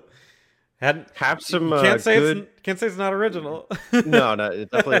 So have some can't say good... it's not original. No,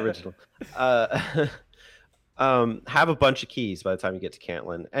 it's definitely original. Have a bunch of keys by the time you get to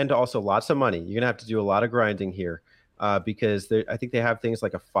Cantlin, and also lots of money. You're gonna have to do a lot of grinding here, because I think they have things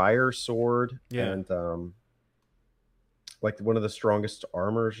like a fire sword and like one of the strongest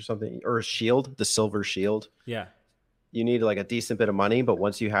armors or something, or a shield, the silver shield. Yeah. You need like a decent bit of money, but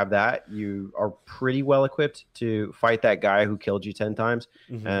once you have that, you are pretty well equipped to fight that guy who killed you 10 times,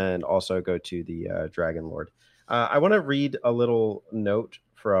 and also go to the Dragon Lord. I want to read a little note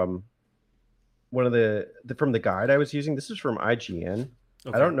from one of from the guide I was using. This is from IGN.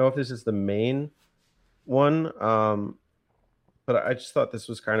 Okay. I don't know if this is the main one, but I just thought this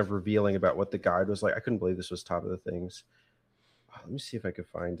was kind of revealing about what the guide was like. I couldn't believe this was top of the things. Let me see if I could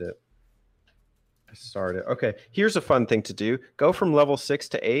find it. I started. Okay, here's a fun thing to do. Go from level 6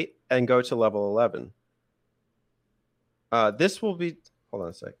 to 8 and go to level 11. This will be... Hold on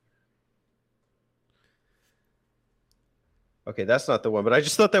a sec. Okay, that's not the one, but I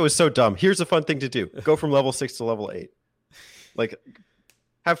just thought that was so dumb. Here's a fun thing to do. Go from level 6 to level 8. Like,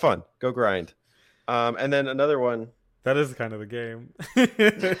 have fun. Go grind. And then another one. That is kind of the game.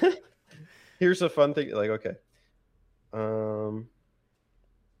 Here's a fun thing. Like, okay.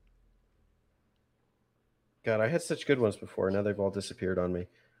 God, I had such good ones before. Now they've all disappeared on me.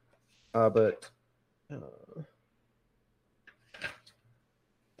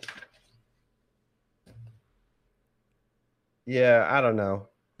 Yeah, I don't know.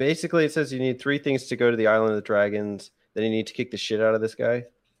 Basically, it says you need 3 things to go to the Island of the Dragons. Then you need to kick the shit out of this guy.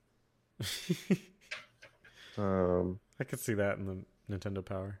 I could see that in the Nintendo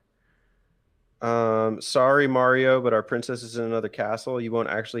Power. Sorry, Mario, but our princess is in another castle. You won't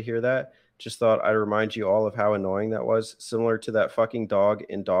actually hear that. Just thought I'd remind you all of how annoying that was. Similar to that fucking dog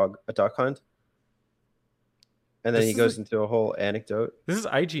in A Duck Hunt. And then he goes into a whole anecdote. This is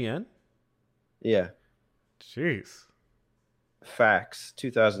IGN? Yeah. Jeez. Facts,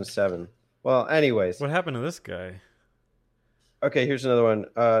 2007. Well, anyways. What happened to this guy? Okay, here's another one.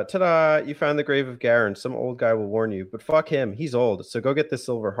 Ta-da! You found the grave of Garen. Some old guy will warn you, but fuck him. He's old, so go get the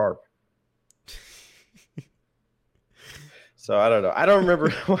silver harp. So I don't know. I don't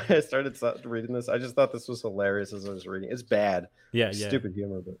remember why I started reading this. I just thought this was hilarious as I was reading. It's bad. Yeah. Stupid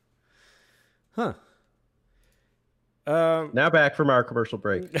humor, but... Huh. Now back from our commercial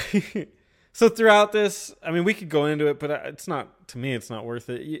break. So throughout this, I mean, we could go into it, but it's not, to me, it's not worth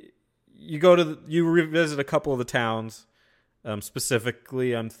it. You revisit a couple of the towns.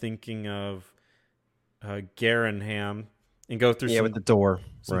 Specifically, I'm thinking of Garenham, and go through with the door,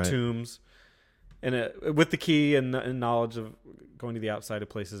 some tombs, and with the key and knowledge of going to the outside of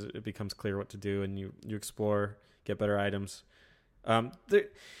places, it becomes clear what to do, and you explore, get better items.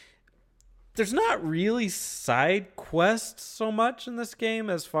 There's not really side quests so much in this game,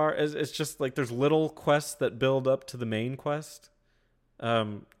 as far as it's just like there's little quests that build up to the main quest,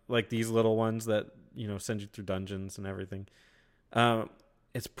 like these little ones that send you through dungeons and everything.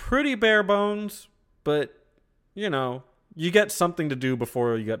 It's pretty bare bones, but you get something to do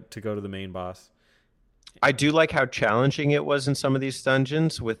before you get to go to the main boss. I do like how challenging it was in some of these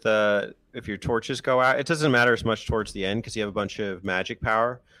dungeons with if your torches go out. It doesn't matter as much towards the end because you have a bunch of magic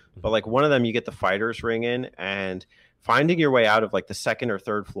power. But like one of them, you get the fighter's ring in, and finding your way out of like the second or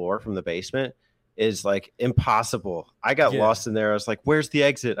third floor from the basement is like impossible. I got lost in there. I was like, where's the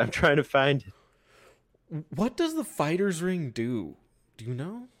exit? I'm trying to find it. What does the fighter's ring do? Do you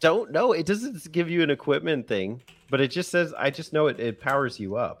know? Don't know. It doesn't give you an equipment thing, but it just says, I just know it powers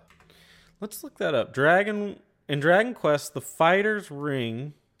you up. Let's look that up. In Dragon Quest, the fighter's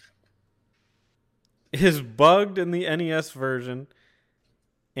ring is bugged in the NES version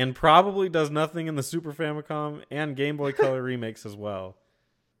and probably does nothing in the Super Famicom and Game Boy Color remakes as well.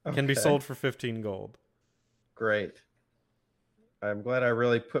 Okay. Can be sold for 15 gold. Great. I'm glad I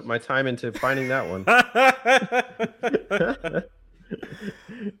really put my time into finding that one.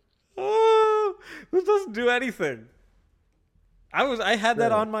 Oh, this doesn't do anything. I had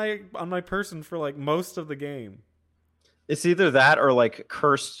that on my person for like most of the game. It's either that or like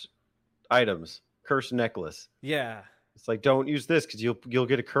cursed items, cursed necklace. Yeah. It's like, don't use this because you'll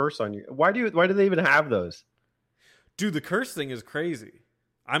get a curse on you. Why do they even have those? Dude, the curse thing is crazy.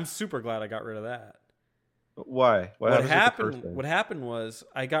 I'm super glad I got rid of that. Why? What happens with the first one? What happened was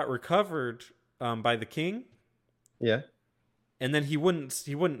I got recovered by the king, Yeah. and then he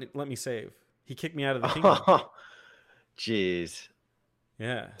wouldn't let me save. He kicked me out of the kingdom. Oh, jeez.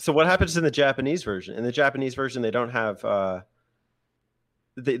 Yeah. So what happens in the Japanese version? In the Japanese version, they don't have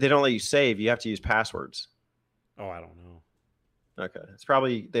they don't let you save. You have to use passwords. Oh, I don't know. Okay, it's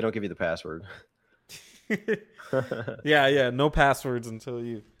probably they don't give you the password. Yeah. No passwords until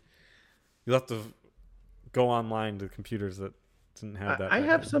you have to go online to computers that didn't have that. I back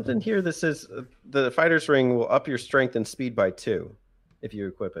have then. something here that says the fighter's ring will up your strength and speed by 2 if you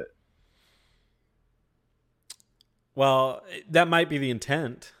equip it. Well, that might be the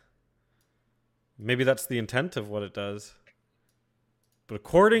intent. Maybe that's the intent of what it does. But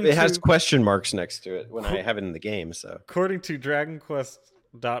It has question marks next to it when I have it in the game. So according to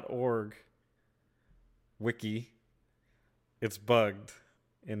DragonQuest.org wiki, it's bugged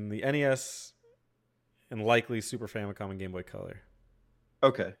in the NES and likely Super Famicom and Game Boy Color.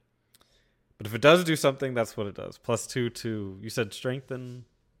 okay. But if it does do something, that's what it does. +2 to, you said strength and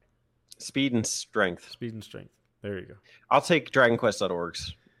Speed and strength. speed and strength. There you go. I'll take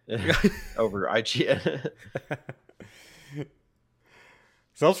DragonQuest.org's over IGN.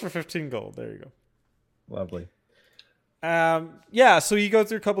 Sells for 15 gold. There you go. Lovely. Yeah, so you go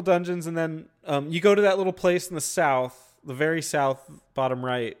through a couple dungeons, and then you go to that little place in the south, the very south, bottom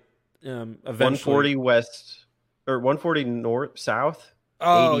right. Eventually, 140 west or 140 north south.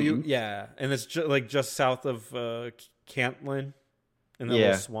 Oh, 80. yeah, and it's just south of Cantlin, in that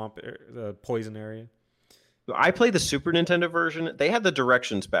little swamp, the poison area. I played the Super Nintendo version. They had the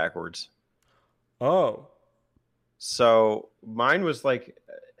directions backwards. Oh, so mine was like,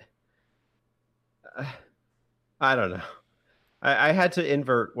 I don't know. I had to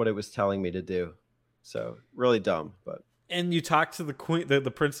invert what it was telling me to do. So really dumb, but. And you talked to the queen,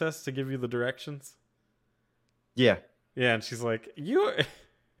 the princess, to give you the directions. Yeah. Yeah, and she's like, "You."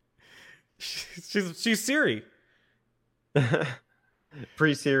 she's Siri.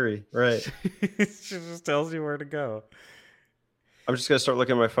 Pre-Siri, right? She just tells you where to go. I'm just gonna start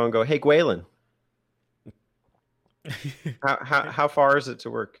looking at my phone. And go, hey, Gwalen. How far is it to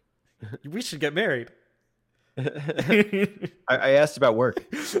work? We should get married. I asked about work.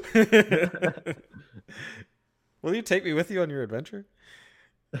 Will you take me with you on your adventure?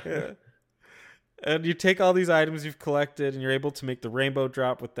 Yeah. And you take all these items you've collected, and you're able to make the rainbow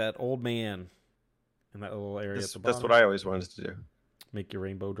drop with that old man in that little area at the bottom. That's what I always wanted to do. Make your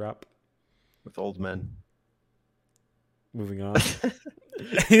rainbow drop. With old men. Moving on.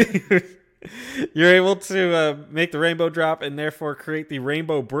 You're able to make the rainbow drop and therefore create the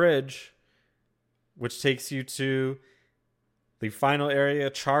rainbow bridge, which takes you to the final area,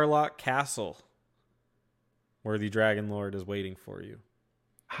 Charlock Castle, where the Dragon Lord is waiting for you.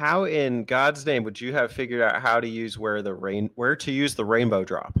 How in God's name would you have figured out how to use where to use the rainbow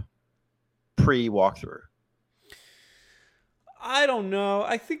drop pre-walkthrough? I don't know.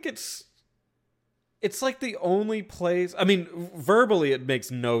 I think it's like the only place. I mean, verbally it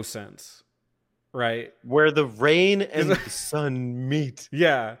makes no sense, right? Where the rain and the sun meet.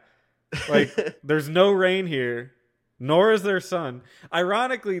 Yeah. Like there's no rain here, nor is there sun.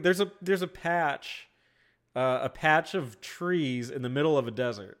 Ironically, there's a patch of trees in the middle of a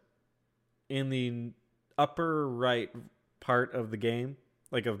desert in the upper right part of the game,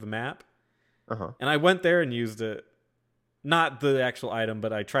 like of the map. Uh-huh. And I went there and used it. Not the actual item,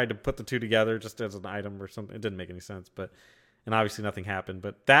 but I tried to put the two together just as an item or something. It didn't make any sense, and obviously nothing happened.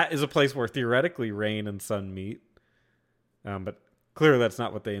 But that is a place where theoretically rain and sun meet. But clearly that's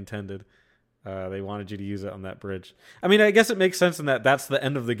not what they intended. They wanted you to use it on that bridge. I mean, I guess it makes sense in that that's the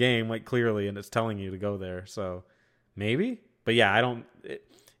end of the game, like clearly, and it's telling you to go there. So maybe, but yeah,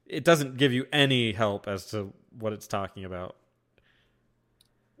 it doesn't give you any help as to what it's talking about.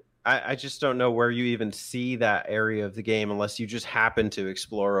 I just don't know where you even see that area of the game unless you just happen to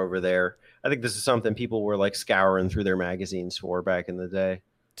explore over there. I think this is something people were like scouring through their magazines for back in the day.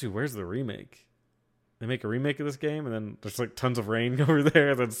 Dude, where's the remake? They make a remake of this game and then there's like tons of rain over there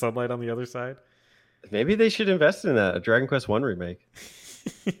and then sunlight on the other side. Maybe they should invest in that, a Dragon Quest 1 remake.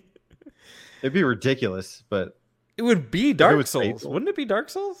 It'd be ridiculous, but it would be Dark Souls. Wouldn't it be Dark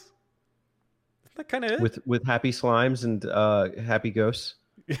Souls? Isn't that kind of it? With happy slimes and happy ghosts.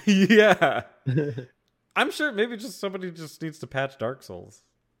 Yeah. I'm sure maybe just somebody just needs to patch Dark Souls.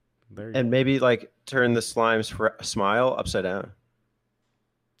 And maybe like turn the slime's smile upside down.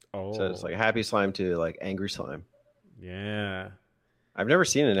 Oh. So it's like happy slime to like angry slime. Yeah. I've never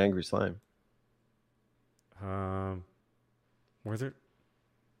seen an angry slime. Were there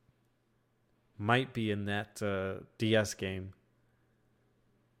might be in that DS game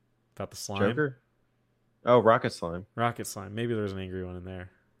about the slime. Joker? Oh, Rocket Slime. Rocket Slime. Maybe there's an angry one in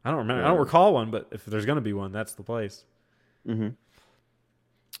there. I don't remember. I Yeah. don't recall one, but if there's gonna be one, that's the place. Mm-hmm.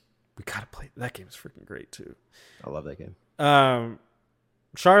 We gotta play. That game is freaking great too. I love that game.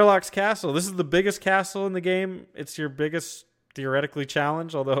 Sharlock's Castle. This is the biggest castle in the game. It's your biggest theoretically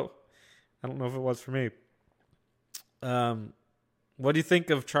challenge, although I don't know if it was for me. What do you think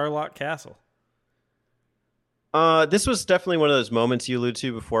of Charlock Castle? This was definitely one of those moments you alluded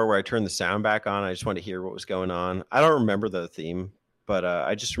to before where I turned the sound back on. I just wanted to hear what was going on. I don't remember the theme, but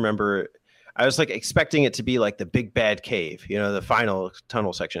I just remember I was like expecting it to be like the big bad cave, the final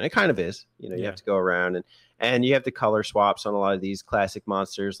tunnel section. It kind of is. You have to go around and you have the color swaps on a lot of these classic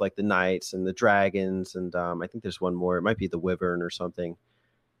monsters like the knights and the dragons. And I think there's one more. It might be the wyvern or something.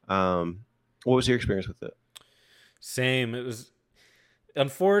 What was your experience with it? Same. It was.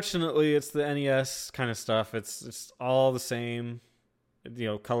 Unfortunately, it's the NES kind of stuff. It's all the same,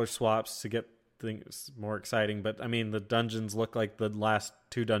 color swaps to get things more exciting. But I mean, the dungeons look like the last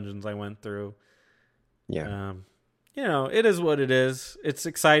 2 dungeons I went through. Yeah. It is what it is. It's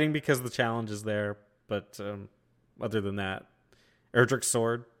exciting because the challenge is there. But other than that, Erdrick's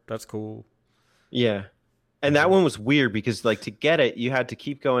sword, that's cool. Yeah. And that one was weird because like to get it, you had to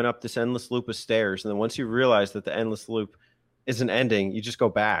keep going up this endless loop of stairs. And then once you realize that the endless loop isn't ending, you just go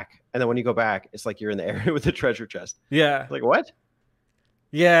back. And then when you go back, it's like you're in the area with the treasure chest. Yeah. Like what?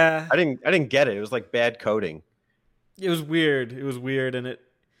 Yeah. I didn't get it. It was like bad coding. It was weird. And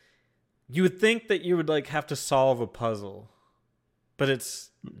you would think that you would like have to solve a puzzle. But it's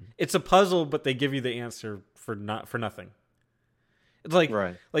a puzzle, but they give you the answer for nothing. It's like,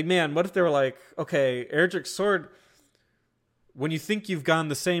 right. Like, man, what if they were like, okay, Erdrick's sword, when you think you've gone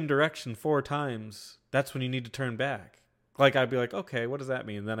the same direction 4 times, that's when you need to turn back. Like, I'd be like, okay, what does that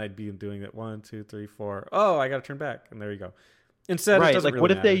mean? And then I'd be doing it 1, 2, 3, 4. Oh, I got to turn back. And there you go. Instead, right. It doesn't like, really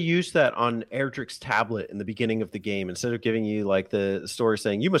what if matter. they used that on Erdrick's tablet in the beginning of the game instead of giving you like the story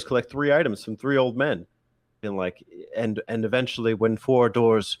saying you must collect 3 items from 3 old men, and like, and eventually when 4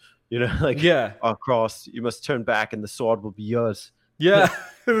 doors, across, you must turn back and the sword will be yours. Yeah,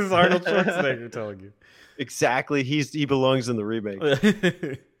 this is Arnold Schwarzenegger telling you. Exactly. He belongs in the remake.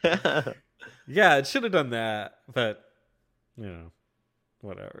 Yeah, it should have done that, but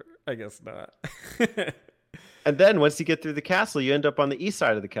whatever. I guess not. And then once you get through the castle, you end up on the east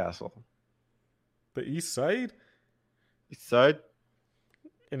side of the castle. The east side? East side.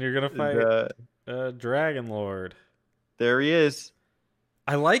 And you're going to fight Dragon Lord. There he is.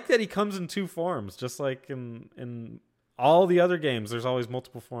 I like that he comes in 2 forms, just like in all the other games. There's always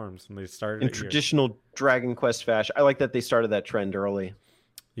multiple forms, and they started in traditional Dragon Quest fashion. I like that they started that trend early.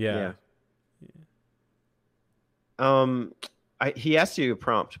 Yeah. He asks you a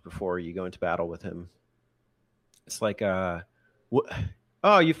prompt before you go into battle with him. It's like, oh,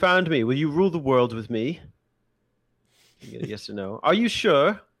 you found me. Will you rule the world with me? You get a yes or no. Are you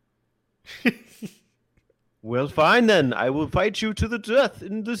sure? Well, fine then. I will fight you to the death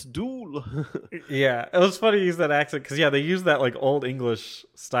in this duel. Yeah, it was funny to use that accent because they use that like old English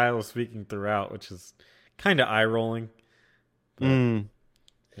style of speaking throughout, which is kind of eye rolling.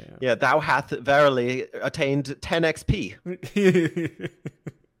 Yeah, thou hath verily attained 10 XP.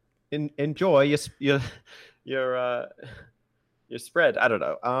 Enjoy your spread. I don't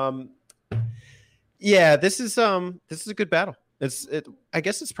know. Yeah, this is a good battle. I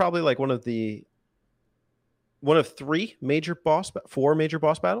guess it's probably like one of 4 major boss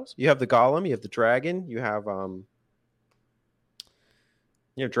battles. You have the golem, you have the dragon, you have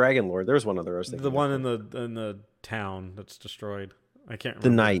Dragon Lord. There was one other I was thinking. The one in the town that's destroyed. I can't remember.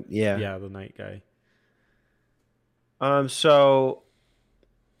 The knight, yeah. Yeah, the knight guy. So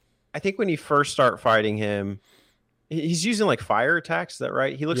I think when you first start fighting him, he's using like fire attacks, is that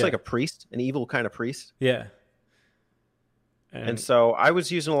right? He looks like a priest, an evil kind of priest. Yeah. And so I was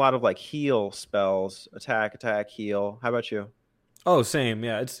using a lot of like heal spells, attack, heal. How about you? Oh, same.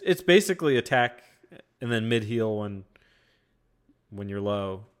 Yeah, it's basically attack and then mid heal when you're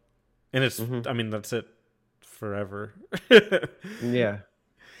low, and it's I mean that's it forever. Yeah.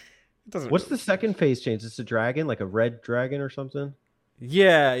 What's the second phase change? It's a dragon, like a red dragon or something.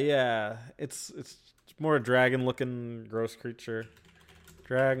 Yeah. It's more a dragon looking gross creature.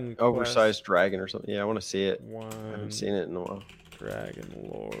 Dragon oversized dragon or something. Yeah, I want to see it. I haven't seen it in a while. Dragon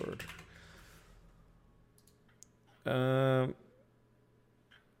Lord.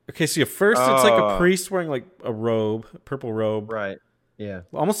 Okay, so first it's like a priest wearing like a purple robe. Right. Yeah.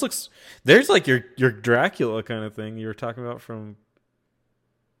 Almost looks. There's like your Dracula kind of thing you were talking about from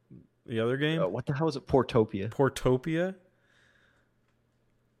the other game. What the hell is it? Portopia.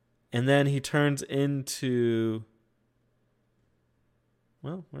 And then he turns into.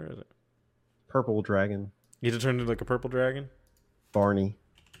 Well, where is it? Purple dragon. You just turned into like a purple dragon? Barney.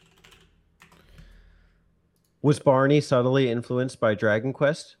 Was Barney subtly influenced by Dragon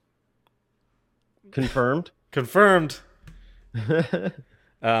Quest? Confirmed. Confirmed.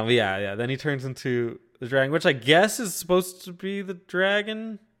 Yeah. Then he turns into the dragon, which I guess is supposed to be the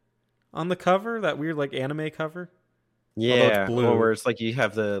dragon on the cover, that weird like anime cover. Yeah, blue. Where it's like you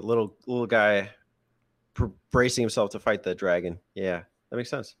have the little guy bracing himself to fight the dragon. Yeah, that makes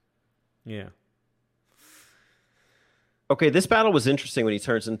sense. Yeah. Okay, this battle was interesting when he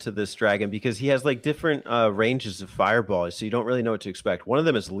turns into this dragon because he has like different ranges of fireballs, so you don't really know what to expect. One of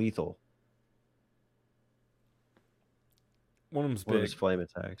them is lethal. One of them's One big. of his flame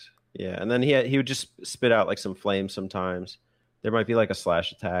attacks. Yeah, and then he would just spit out like some flames sometimes. There might be like a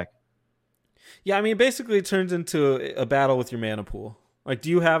slash attack. Yeah, I mean, basically it turns into a battle with your mana pool. Like, do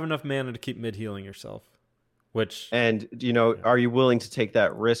you have enough mana to keep mid-healing yourself? And, are you willing to take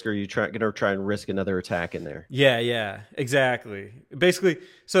that risk, or are you going to try and risk another attack in there? Yeah, exactly. Basically,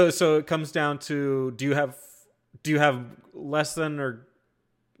 so it comes down to, do you have less than or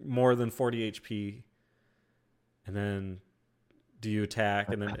more than 40 HP? And then do you attack?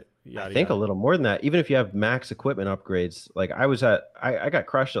 And then I think a little more than that. Even if you have max equipment upgrades, like I got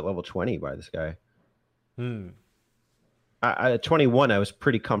crushed at level 20 by this guy. At 21, I was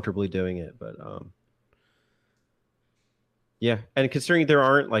pretty comfortably doing it, but yeah. And considering there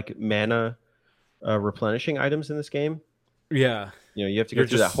aren't like mana replenishing items in this game, yeah, you have to go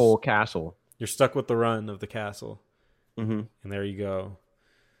through that whole castle. You're stuck with the run of the castle, and there you go.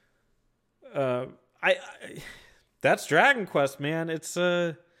 That's Dragon Quest, man. It's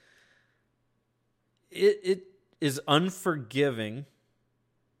it is unforgiving,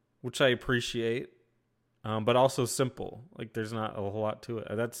 which I appreciate, but also simple. Like, there's not a whole lot to it.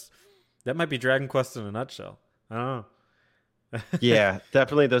 That might be Dragon Quest in a nutshell. I don't know. Yeah,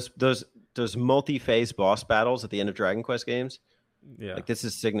 definitely those multi-phase boss battles at the end of Dragon Quest games. Yeah, like this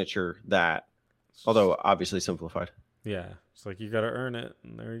is signature that, although obviously simplified. Yeah, it's like you got to earn it,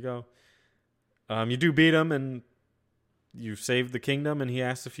 and there you go. You do beat him, and you save the kingdom, and he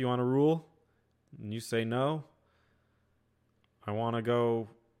asks if you want to rule, and you say no. I want to go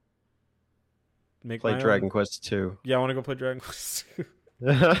play Dragon Quest 2. Yeah, I want to go play Dragon Quest 2.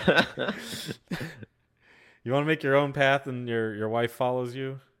 You want to make your own path, and your wife follows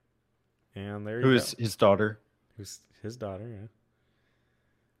you, and there you go. Who's his daughter? Who's his daughter? Yeah.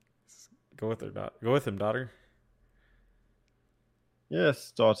 Go with her. Go with him, daughter.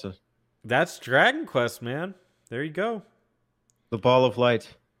 Yes, daughter. That's Dragon Quest, man. There you go. The Ball of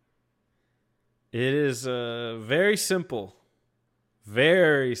Light. It is very simple.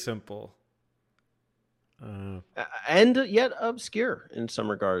 Very simple. And yet obscure in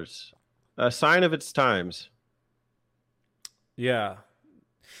some regards. A sign of its times. Yeah.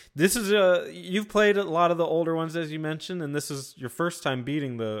 This is you've played a lot of the older ones, as you mentioned, and this is your first time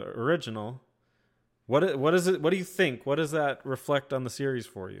beating the original. What is it? What do you think? What does that reflect on the series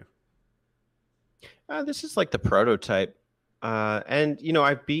for you? This is like the prototype. And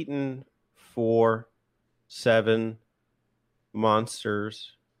I've beaten 4, 7,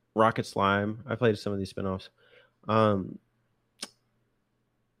 Monsters, Rocket Slime. I played some of these spin-offs.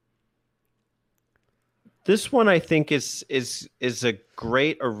 This one I think is a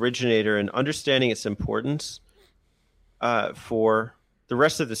great originator in understanding its importance for the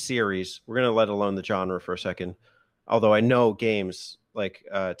rest of the series. We're going to let alone the genre for a second. Although I know games like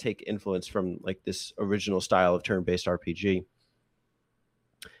take influence from like this original style of turn-based RPG.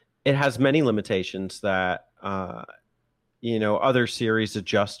 It has many limitations that other series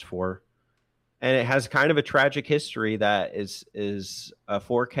adjust for. And it has kind of a tragic history that is a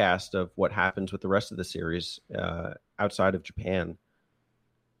forecast of what happens with the rest of the series outside of Japan.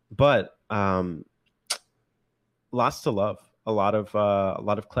 But lots to love. A lot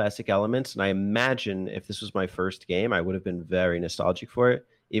of classic elements, and I imagine if this was my first game, I would have been very nostalgic for it,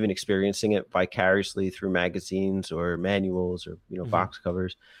 even experiencing it vicariously through magazines or manuals or box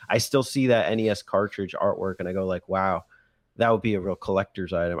covers. I still see that NES cartridge artwork, and I go like, wow. That would be a real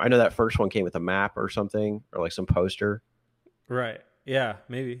collector's item. I know that first one came with a map or something, or like some poster. Right. Yeah,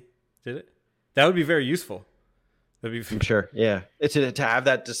 maybe. Did it? That would be very useful. I'm sure. Yeah. It's to have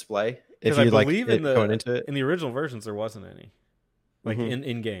that display. If you believe going into it. In the original versions, there wasn't any. Like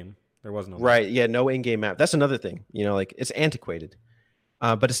in game, there was no map. Right. Yeah. No in-game map. That's another thing. Like it's antiquated,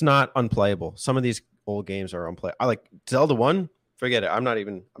 but it's not unplayable. Some of these old games are unplayable. I like Zelda 1. Forget it. I'm not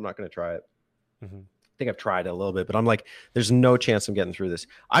going to try it. I think I've tried it a little bit, but I'm like, there's no chance I'm getting through this.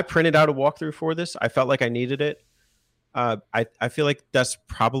 I printed out a walkthrough for this. I felt like I needed it. I feel like that's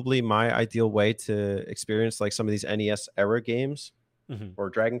probably my ideal way to experience like some of these NES era games. or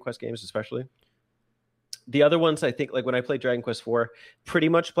Dragon Quest games especially. The other ones, I think, like when I played Dragon Quest 4, pretty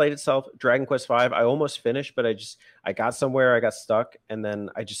much played itself. Dragon Quest 5, I almost finished, but I got somewhere, I got stuck, and then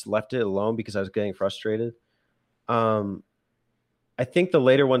I just left it alone because I was getting frustrated. I think the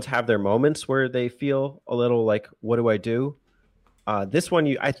later ones have their moments where they feel a little like, what do I do? This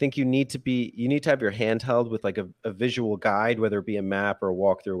one, I think you need to have your hand held with like a visual guide, whether it be a map or a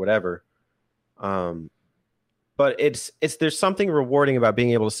walkthrough or whatever. But there's something rewarding about being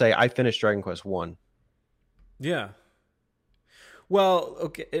able to say, I finished Dragon Quest 1. Yeah. Well,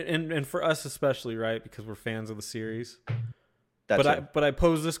 okay, and for us especially, right? Because we're fans of the series. But I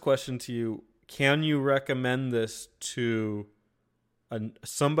pose this question to you: can you recommend this to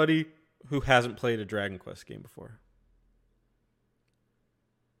somebody who hasn't played a Dragon Quest game before?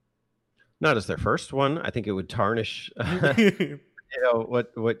 Not as their first one. I think it would tarnish,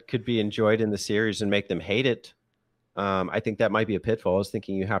 what could be enjoyed in the series and make them hate it. I think that might be a pitfall. I was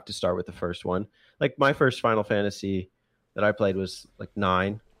thinking you have to start with the first one. Like my first Final Fantasy that I played was like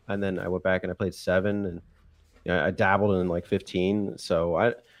 9, and then I went back and I played 7, and I dabbled in like 15. So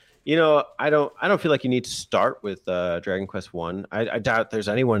I don't feel like you need to start with Dragon Quest 1. I doubt there's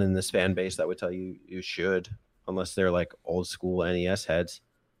anyone in this fan base that would tell you you should, unless they're like old school NES heads.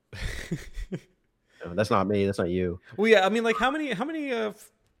 That's not me. That's not you. Well, yeah. I mean, like how many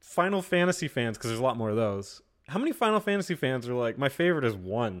Final Fantasy fans? Because there's a lot more of those. How many Final Fantasy fans are like, my favorite is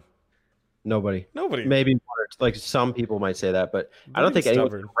 1? Nobody. Maybe like some people might say that, but I don't think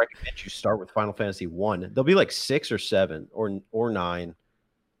anyone would recommend you start with Final Fantasy 1. There'll be like 6 or 7 or 9.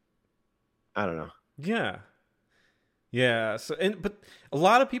 I don't know. Yeah. So but a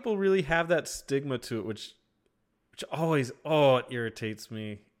lot of people really have that stigma to it, which always it irritates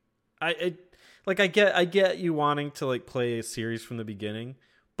me. I get you wanting to like play a series from the beginning,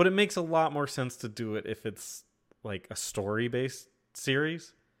 but it makes a lot more sense to do it if it's like a story based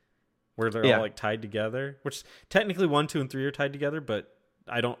series where they're all like tied together. Which technically 1, 2, and 3 are tied together, but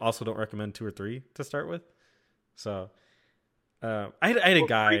I don't recommend 2 or 3 to start with. So I had a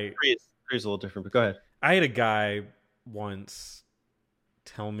guy. 3 is a little different, but go ahead. I had a guy once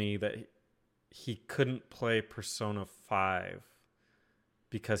tell me that he couldn't play Persona 5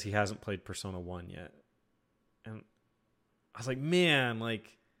 because he hasn't played Persona 1 yet. And I was like, man,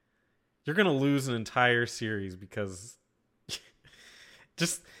 like, you're going to lose an entire series because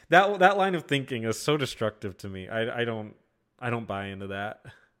just that line of thinking is so destructive to me. I don't buy into that.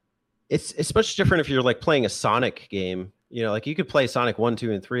 It's much different if you're like playing a Sonic game. Like you could play Sonic 1,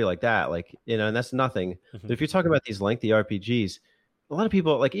 2, and 3 like that, like, and that's nothing. Mm-hmm. But if you're talking about these lengthy RPGs, a lot of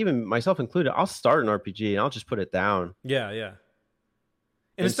people, like even myself included, I'll start an RPG and I'll just put it down. Yeah.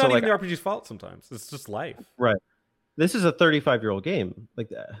 And it's not even the RPG's fault sometimes. It's just life. Right. This is a 35-year-old game. Like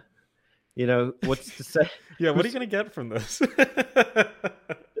that. What's to say? Yeah, what are you going to get from this?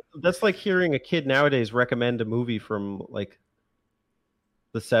 That's like hearing a kid nowadays recommend a movie from like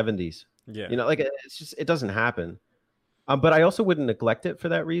the 70s. Yeah. Like it's just, it doesn't happen. But I also wouldn't neglect it for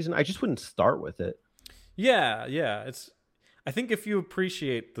that reason. I just wouldn't start with it. Yeah. I think if you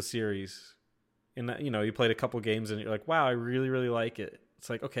appreciate the series and that, you played a couple games and you're like, wow, I really, really like it. It's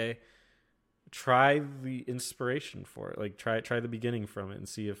like, okay, try the inspiration for it. Like try the beginning from it and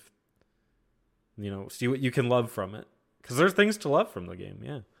see if, see what you can love from it. Because there's things to love from the game.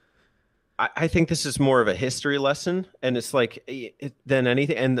 Yeah. I think this is more of a history lesson, and it's like than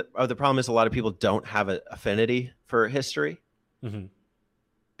anything. And the problem is a lot of people don't have an affinity for history. Mm-hmm.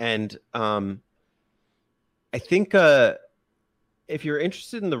 And I think if you're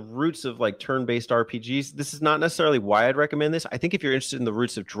interested in the roots of like turn-based RPGs, this is not necessarily why I'd recommend this. I think if you're interested in the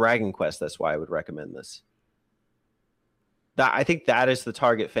roots of Dragon Quest, that's why I would recommend this. I think that is the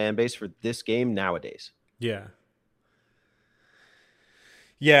target fan base for this game nowadays. Yeah.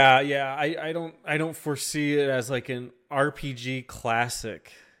 I don't foresee it as like an RPG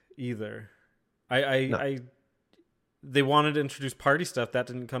classic either. No. They wanted to introduce party stuff that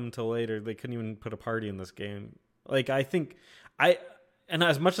didn't come until later. They couldn't even put a party in this game. Like and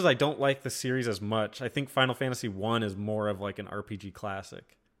as much as I don't like the series as much, I think Final Fantasy 1 is more of like an RPG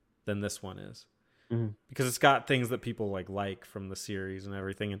classic than this one is. Mm-hmm. Because it's got things that people like from the series and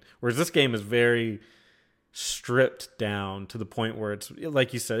everything. And whereas this game is very stripped down to the point where it's,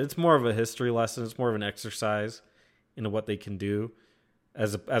 like you said, it's more of a history lesson. It's more of an exercise into what they can do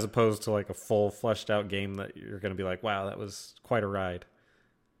as opposed to like a full fleshed out game that you're going to be like, wow, that was quite a ride.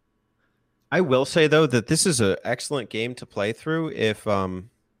 I will say though that this is an excellent game to play through if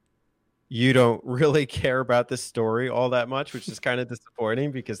you don't really care about this story all that much, which is kind of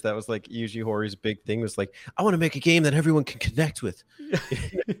disappointing because that was like Yuji Horí's big thing was like, I want to make a game that everyone can connect with.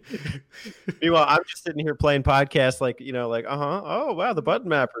 Meanwhile, I'm just sitting here playing podcasts like, like, oh, wow, the button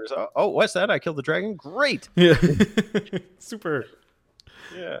mappers. Oh, what's that? I killed the dragon. Great. Yeah. Super.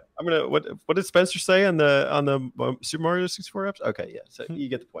 Yeah. I'm going to, what did Spencer say on the Super Mario 64 apps? Okay. Yeah. So you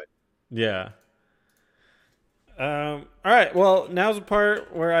get the point. Yeah. All right. Well, now's the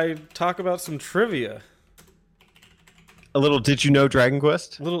part where I talk about some trivia. A little did you know Dragon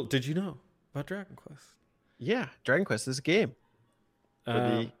Quest? Did you know about Dragon Quest? Yeah, Dragon Quest is a game for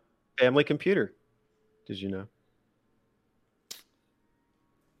the family computer. Did you know?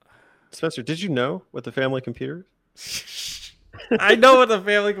 Spencer, did you know what the family computer is? I know what the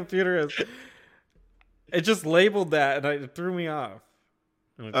family computer is. It just labeled that, and it threw me off.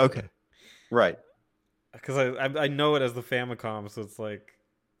 Okay. Right. Because I know it as the Famicom, so it's like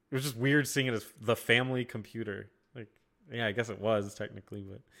it was just weird seeing it as the family computer. Like, yeah, I guess it was technically,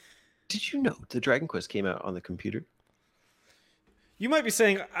 but did you know the Dragon Quest came out on the computer? You might be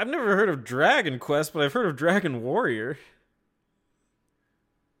saying I've never heard of Dragon Quest, but I've heard of Dragon Warrior.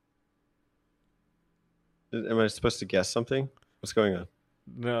 Am I supposed to guess something? What's going on?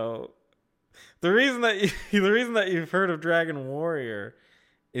 No, the reason that you've heard of Dragon Warrior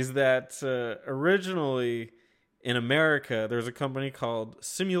is that originally in America, there's a company called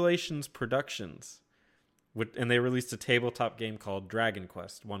Simulations Productions, and they released a tabletop game called Dragon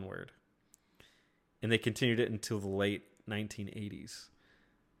Quest, one word. And they continued it until the late 1980s.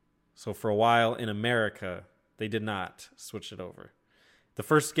 So for a while in America, they did not switch it over. The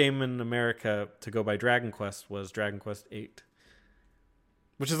first game in America to go by Dragon Quest was Dragon Quest VIII,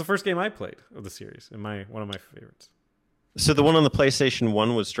 which is the first game I played of the series, and one of my favorites. So the one on the PlayStation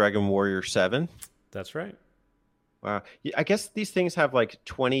 1 was Dragon Warrior 7? That's right. Wow. I guess these things have like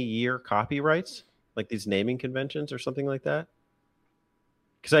 20-year copyrights, like these naming conventions or something like that.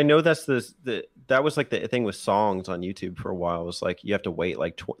 Because I know that's that was like the thing with songs on YouTube for a while. It was like you have to wait,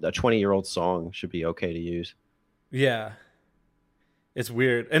 like a 20-year-old song should be okay to use. Yeah. It's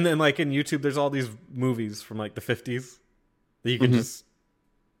weird. And then like in YouTube, there's all these movies from like the 50s that you can just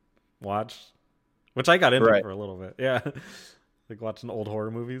watch. Which I got into for a little bit. Yeah. Like watching old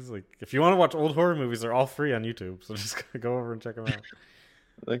horror movies. Like if you want to watch old horror movies, they're all free on YouTube. So just go over and check them out.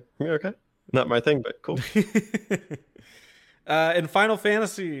 Like, yeah, okay. Not my thing, but cool. In Final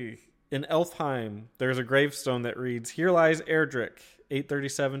Fantasy, in Elfheim, there's a gravestone that reads, "Here lies Erdrick,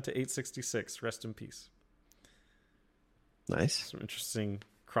 837 to 866. Rest in peace." Nice. Some interesting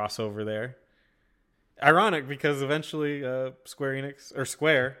crossover there. Ironic because eventually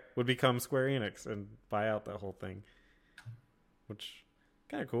Square would become Square Enix and buy out that whole thing, which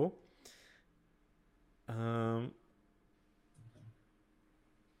kind of cool.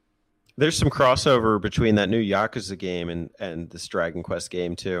 There's some crossover between that new Yakuza game and this Dragon Quest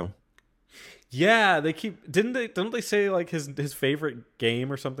game too. Yeah, don't they say like his favorite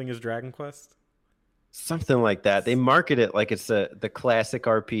game or something is Dragon Quest? Something like that. They market it like it's the classic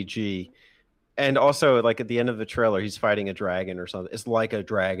RPG. And also, like at the end of the trailer, he's fighting a dragon or something. It's like a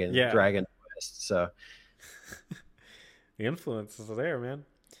dragon, Dragon Quest. So the influence is there, man.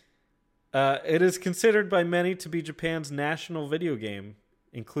 It is considered by many to be Japan's national video game,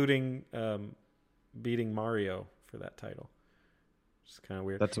 including beating Mario for that title. It's kind of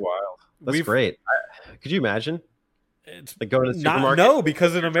weird. That's wild. That's great. Could you imagine? It's like going to the supermarket? No,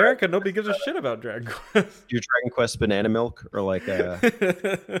 because in America, nobody gives a shit about Dragon Quest. Your Dragon Quest banana milk, or like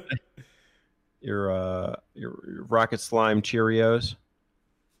your Rocket Slime Cheerios.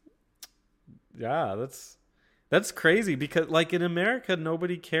 Yeah, that's crazy because like in America,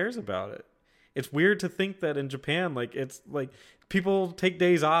 nobody cares about it. It's weird to think that in Japan, like it's like people take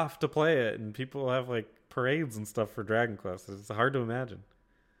days off to play it, and people have like parades and stuff for Dragon Quest. It's hard to imagine.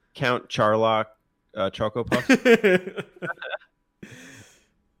 Count Charlock Choco Puff.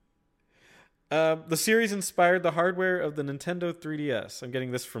 The series inspired the hardware of the Nintendo 3DS. I'm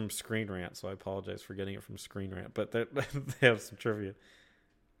getting this from Screen Rant, so I apologize for getting it from Screen Rant, but they have some trivia.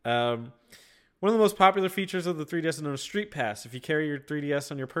 One of the most popular features of the 3DS is known as Street Pass. If you carry your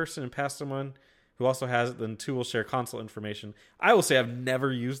 3DS on your person and pass someone who also has it, then two will share console information. I will say I've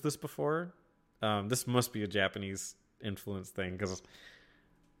never used this before. This must be a Japanese influence thing because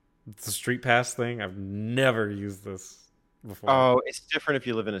it's a Street Pass thing. I've never used this before. Oh, it's different if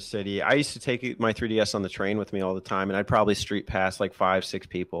you live in a city. I used to take my 3DS on the train with me all the time, and I'd probably Street Pass like 5-6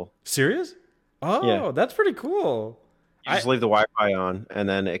 people. Serious? Oh, yeah. That's pretty cool. You just leave the Wi-Fi on, and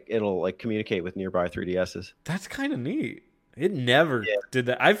then it'll like communicate with nearby 3DSs. That's kind of neat. It never did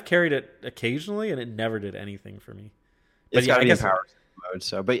that. I've carried it occasionally, and it never did anything for me. It's got to be in power mode.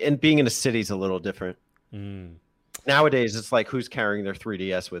 So, and being in a city is a little different. Mm. Nowadays, it's like who's carrying their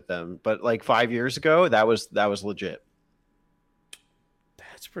 3DS with them. But like 5 years ago, that was legit.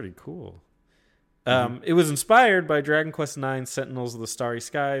 That's pretty cool. It was inspired by Dragon Quest IX Sentinels of the Starry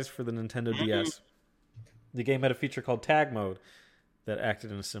Skies for the Nintendo DS. The game had a feature called Tag Mode that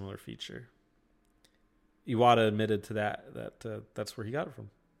acted in a similar feature. Iwata admitted to that's where he got it from.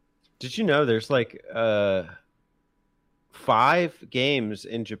 Did you know there's like 5 games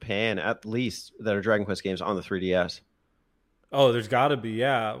in Japan at least that are Dragon Quest games on the 3DS? Oh, there's got to be,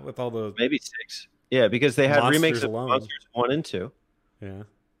 yeah, with all the maybe 6. Yeah, because they had Monsters remakes of alone. Monsters 1 and 2. Yeah.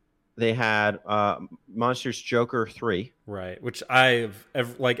 They had Monsters Joker 3. Right, which I've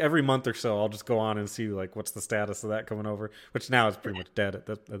like every month or so I'll just go on and see like what's the status of that coming over, which now is pretty much dead at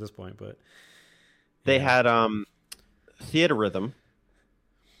this point, but They had Theater Rhythm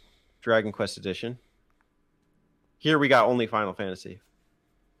Dragon Quest Edition. Here we got only Final Fantasy.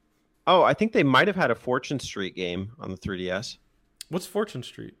 Oh, I think they might have had a Fortune Street game on the 3DS. What's Fortune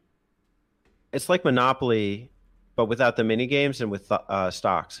Street? It's like Monopoly, but without the mini games and with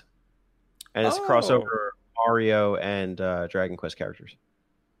stocks. And it's a crossover Mario and Dragon Quest characters.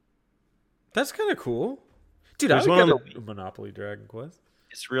 That's kind of cool, dude. There's I would one get a Monopoly Dragon Quest.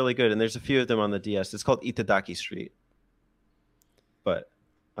 It's really good, and there's a few of them on the DS. It's called Itadaki Street, but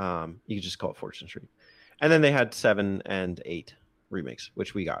you can just call it Fortune Street. And then they had 7 and 8 remakes,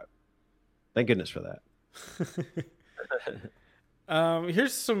 which we got. Thank goodness for that.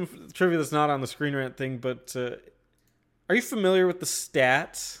 Here's some trivia that's not on the Screen Rant thing, but are you familiar with the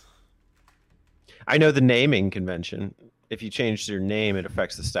stats? I know the naming convention. If you change your name, it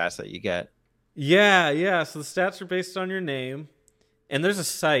affects the stats that you get. Yeah. So the stats are based on your name. And there's a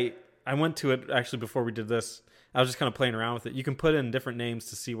site. I went to it actually before we did this. I was just kind of playing around with it. You can put in different names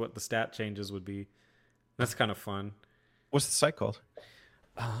to see what the stat changes would be. That's kind of fun. What's the site called?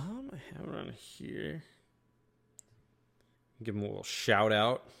 I have it on here. Give them a little shout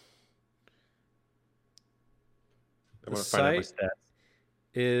out. The site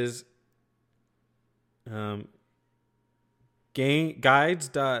is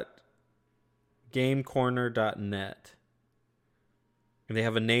guides.gamecorner.net. And they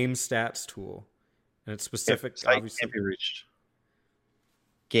have a name stats tool. And it's specific. Site obviously can't be reached.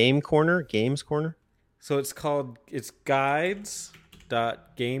 Games Corner? So it's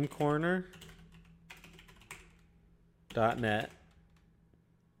guides.gamecorner.net.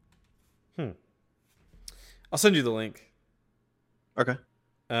 I'll send you the link. Okay.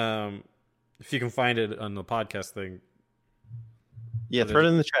 If you can find it on the podcast thing. Yeah, throw it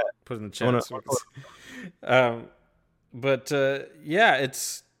in the chat. Put it in the chat. Yeah,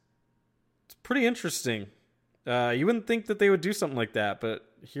 it's pretty interesting. You wouldn't think that they would do something like that, but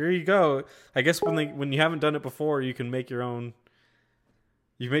here you go. I guess when you haven't done it before, you can make your own.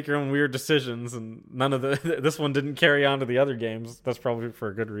 You make your own weird decisions, and none of this one didn't carry on to the other games. That's probably for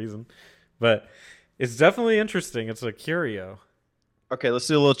a good reason, but it's definitely interesting. It's a curio. Okay, let's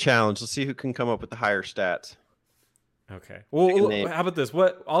do a little challenge. Let's see who can come up with the higher stats. Okay. Well, how about this?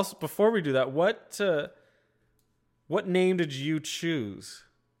 What also before we do that? What name did you choose?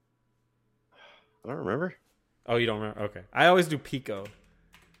 I don't remember. Oh, you don't remember? Okay. I always do Pico.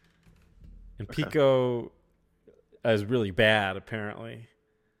 And Pico is really bad, apparently.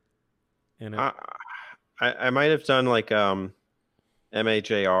 And I might have done like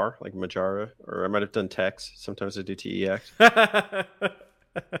MAJR, like Majara, or I might have done Tex. Sometimes I do TEX.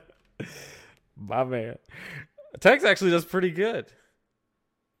 My man. Tex actually does pretty good.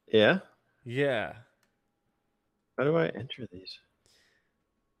 Yeah? Yeah. How do I enter these?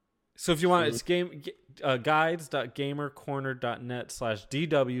 So if you want, it's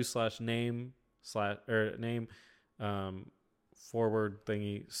guides.gamecorner.net/DW/name/ forward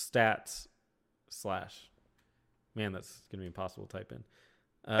thingy stats / man, that's gonna be impossible to type in.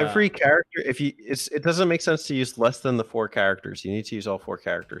 Every character, it doesn't make sense to use less than the 4 characters. You need to use all 4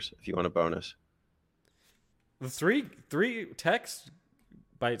 characters if you want a bonus. The three text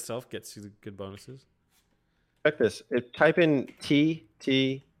by itself gets you the good bonuses. Check this. Type in T.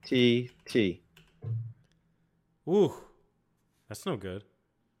 Ooh, that's no good.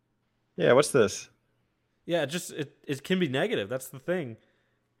 Yeah, what's this? Yeah, it can be negative. That's the thing.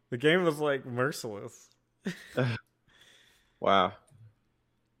 The game was like merciless. Wow.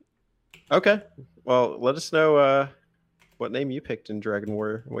 Okay. Well, let us know what name you picked in Dragon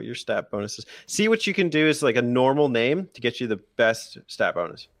Warrior, what your stat bonus is. See what you can do is like a normal name to get you the best stat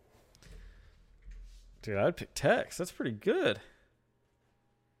bonus. Dude, I'd pick Tex. That's pretty good.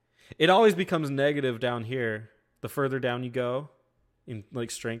 It always becomes negative down here. The further down you go in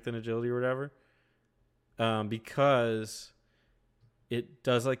like strength and agility or whatever. Because it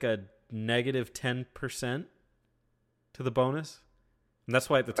does like a negative 10% to the bonus. And that's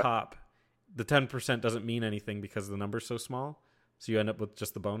why at the top, the 10% doesn't mean anything because the number's so small. So you end up with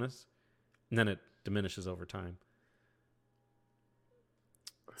just the bonus. And then it diminishes over time.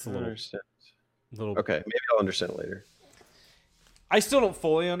 It's a little. Okay, maybe I'll understand it later. I still don't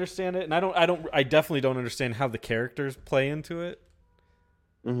fully understand it, and I definitely don't understand how the characters play into it.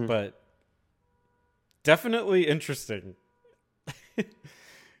 Mm-hmm. But definitely interesting. You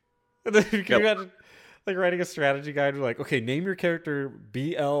imagine, like writing a strategy guide, like, okay, name your character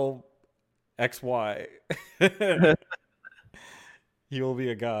BLXY. He will be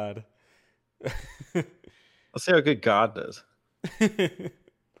a god. Let's see how good God does.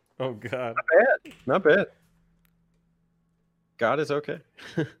 Oh God. Not bad. God is okay.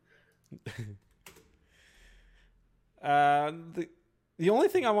 The only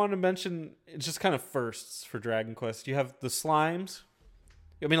thing I wanted to mention is just kind of firsts for Dragon Quest. You have the slimes.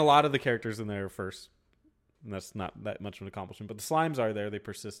 I mean, a lot of the characters in there are first. And that's not that much of an accomplishment. But the slimes are there. They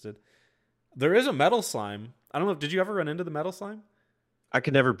persisted. There is a metal slime. I don't know. Did you ever run into the metal slime? I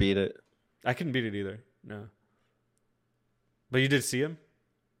could never beat it. I couldn't beat it either. No. But you did see him?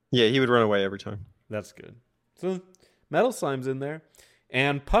 Yeah, he would run away every time. That's good. So metal slime's in there.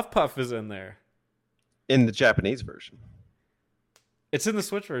 And Puff Puff is in there. In the Japanese version. It's in the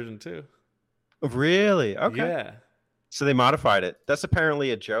Switch version too. Really? Okay. Yeah. So they modified it. That's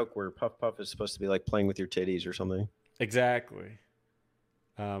apparently a joke where Puff Puff is supposed to be like playing with your titties or something. Exactly.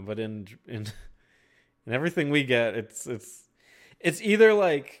 But in everything we get, it's either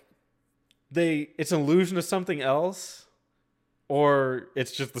like it's an illusion of something else, or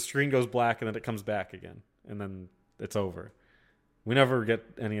it's just the screen goes black and then it comes back again, and then it's over. We never get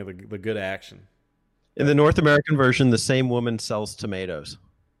any of the good action. In the North American version, the same woman sells tomatoes.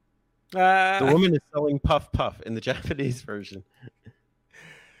 The woman is selling Puff Puff in the Japanese version.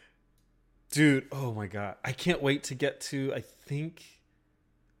 Dude, oh my God. I can't wait to get to, I think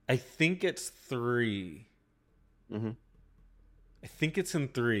it's 3. Mm-hmm. I think it's in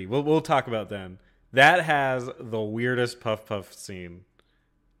 3. We'll talk about then. That has the weirdest Puff Puff scene.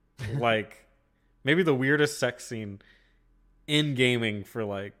 Like, maybe the weirdest sex scene in gaming for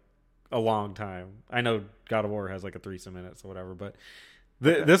like a long time. I know God of War has like a threesome in it, so whatever, but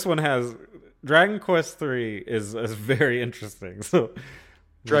this one has Dragon Quest 3 is very interesting. So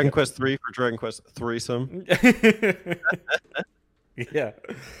Dragon Quest 3 for Dragon Quest threesome. Yeah.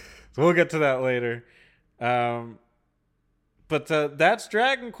 So we'll get to that later. But that's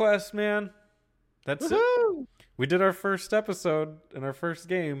Dragon Quest, man. That's Woo-hoo! it. We did our first episode in our first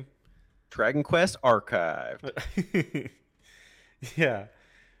game. Dragon Quest Archived. Yeah.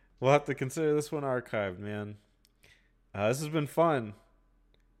 We'll have to consider this one archived, man. This has been fun.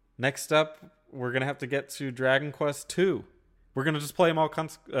 Next up, we're going to have to get to Dragon Quest 2. We're going to just play them all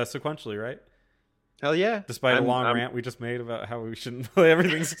sequentially, right? Hell yeah. Despite a long rant we just made about how we shouldn't play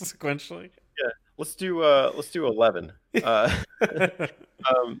everything sequentially. Yeah. Let's do 11.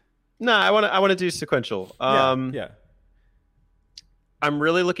 No, I want to do sequential. Yeah. I'm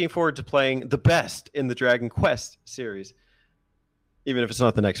really looking forward to playing the best in the Dragon Quest series, even if it's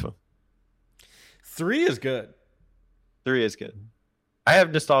not the next one. 3 is good. 3 is good. I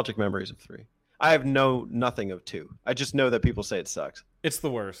have nostalgic memories of 3. I have nothing of 2. I just know that people say it sucks. It's the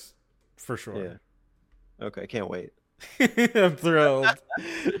worst, for sure. Yeah. Okay, can't wait. I'm thrilled.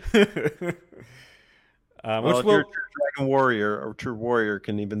 Well, if you're a true Dragon Warrior, or true warrior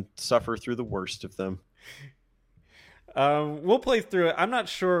can even suffer through the worst of them. We'll play through it. I'm not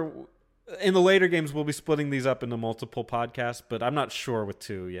sure. In the later games, we'll be splitting these up into multiple podcasts, but I'm not sure with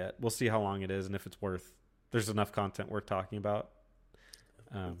 2 yet. We'll see how long it is and if it's there's enough content worth talking about.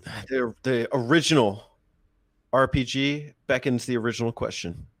 The original RPG beckons the original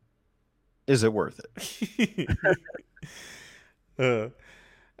question. Is it worth it?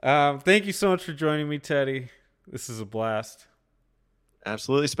 Thank you so much for joining me, Teddy. This is a blast.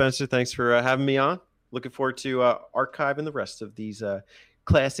 Absolutely, Spencer. Thanks for having me on. Looking forward to archiving the rest of these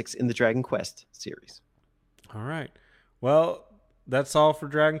classics in the Dragon Quest series. All right. Well, that's all for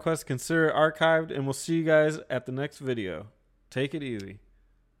Dragon Quest. Consider it archived, and we'll see you guys at the next video. Take it easy.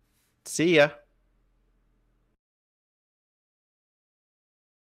 See ya.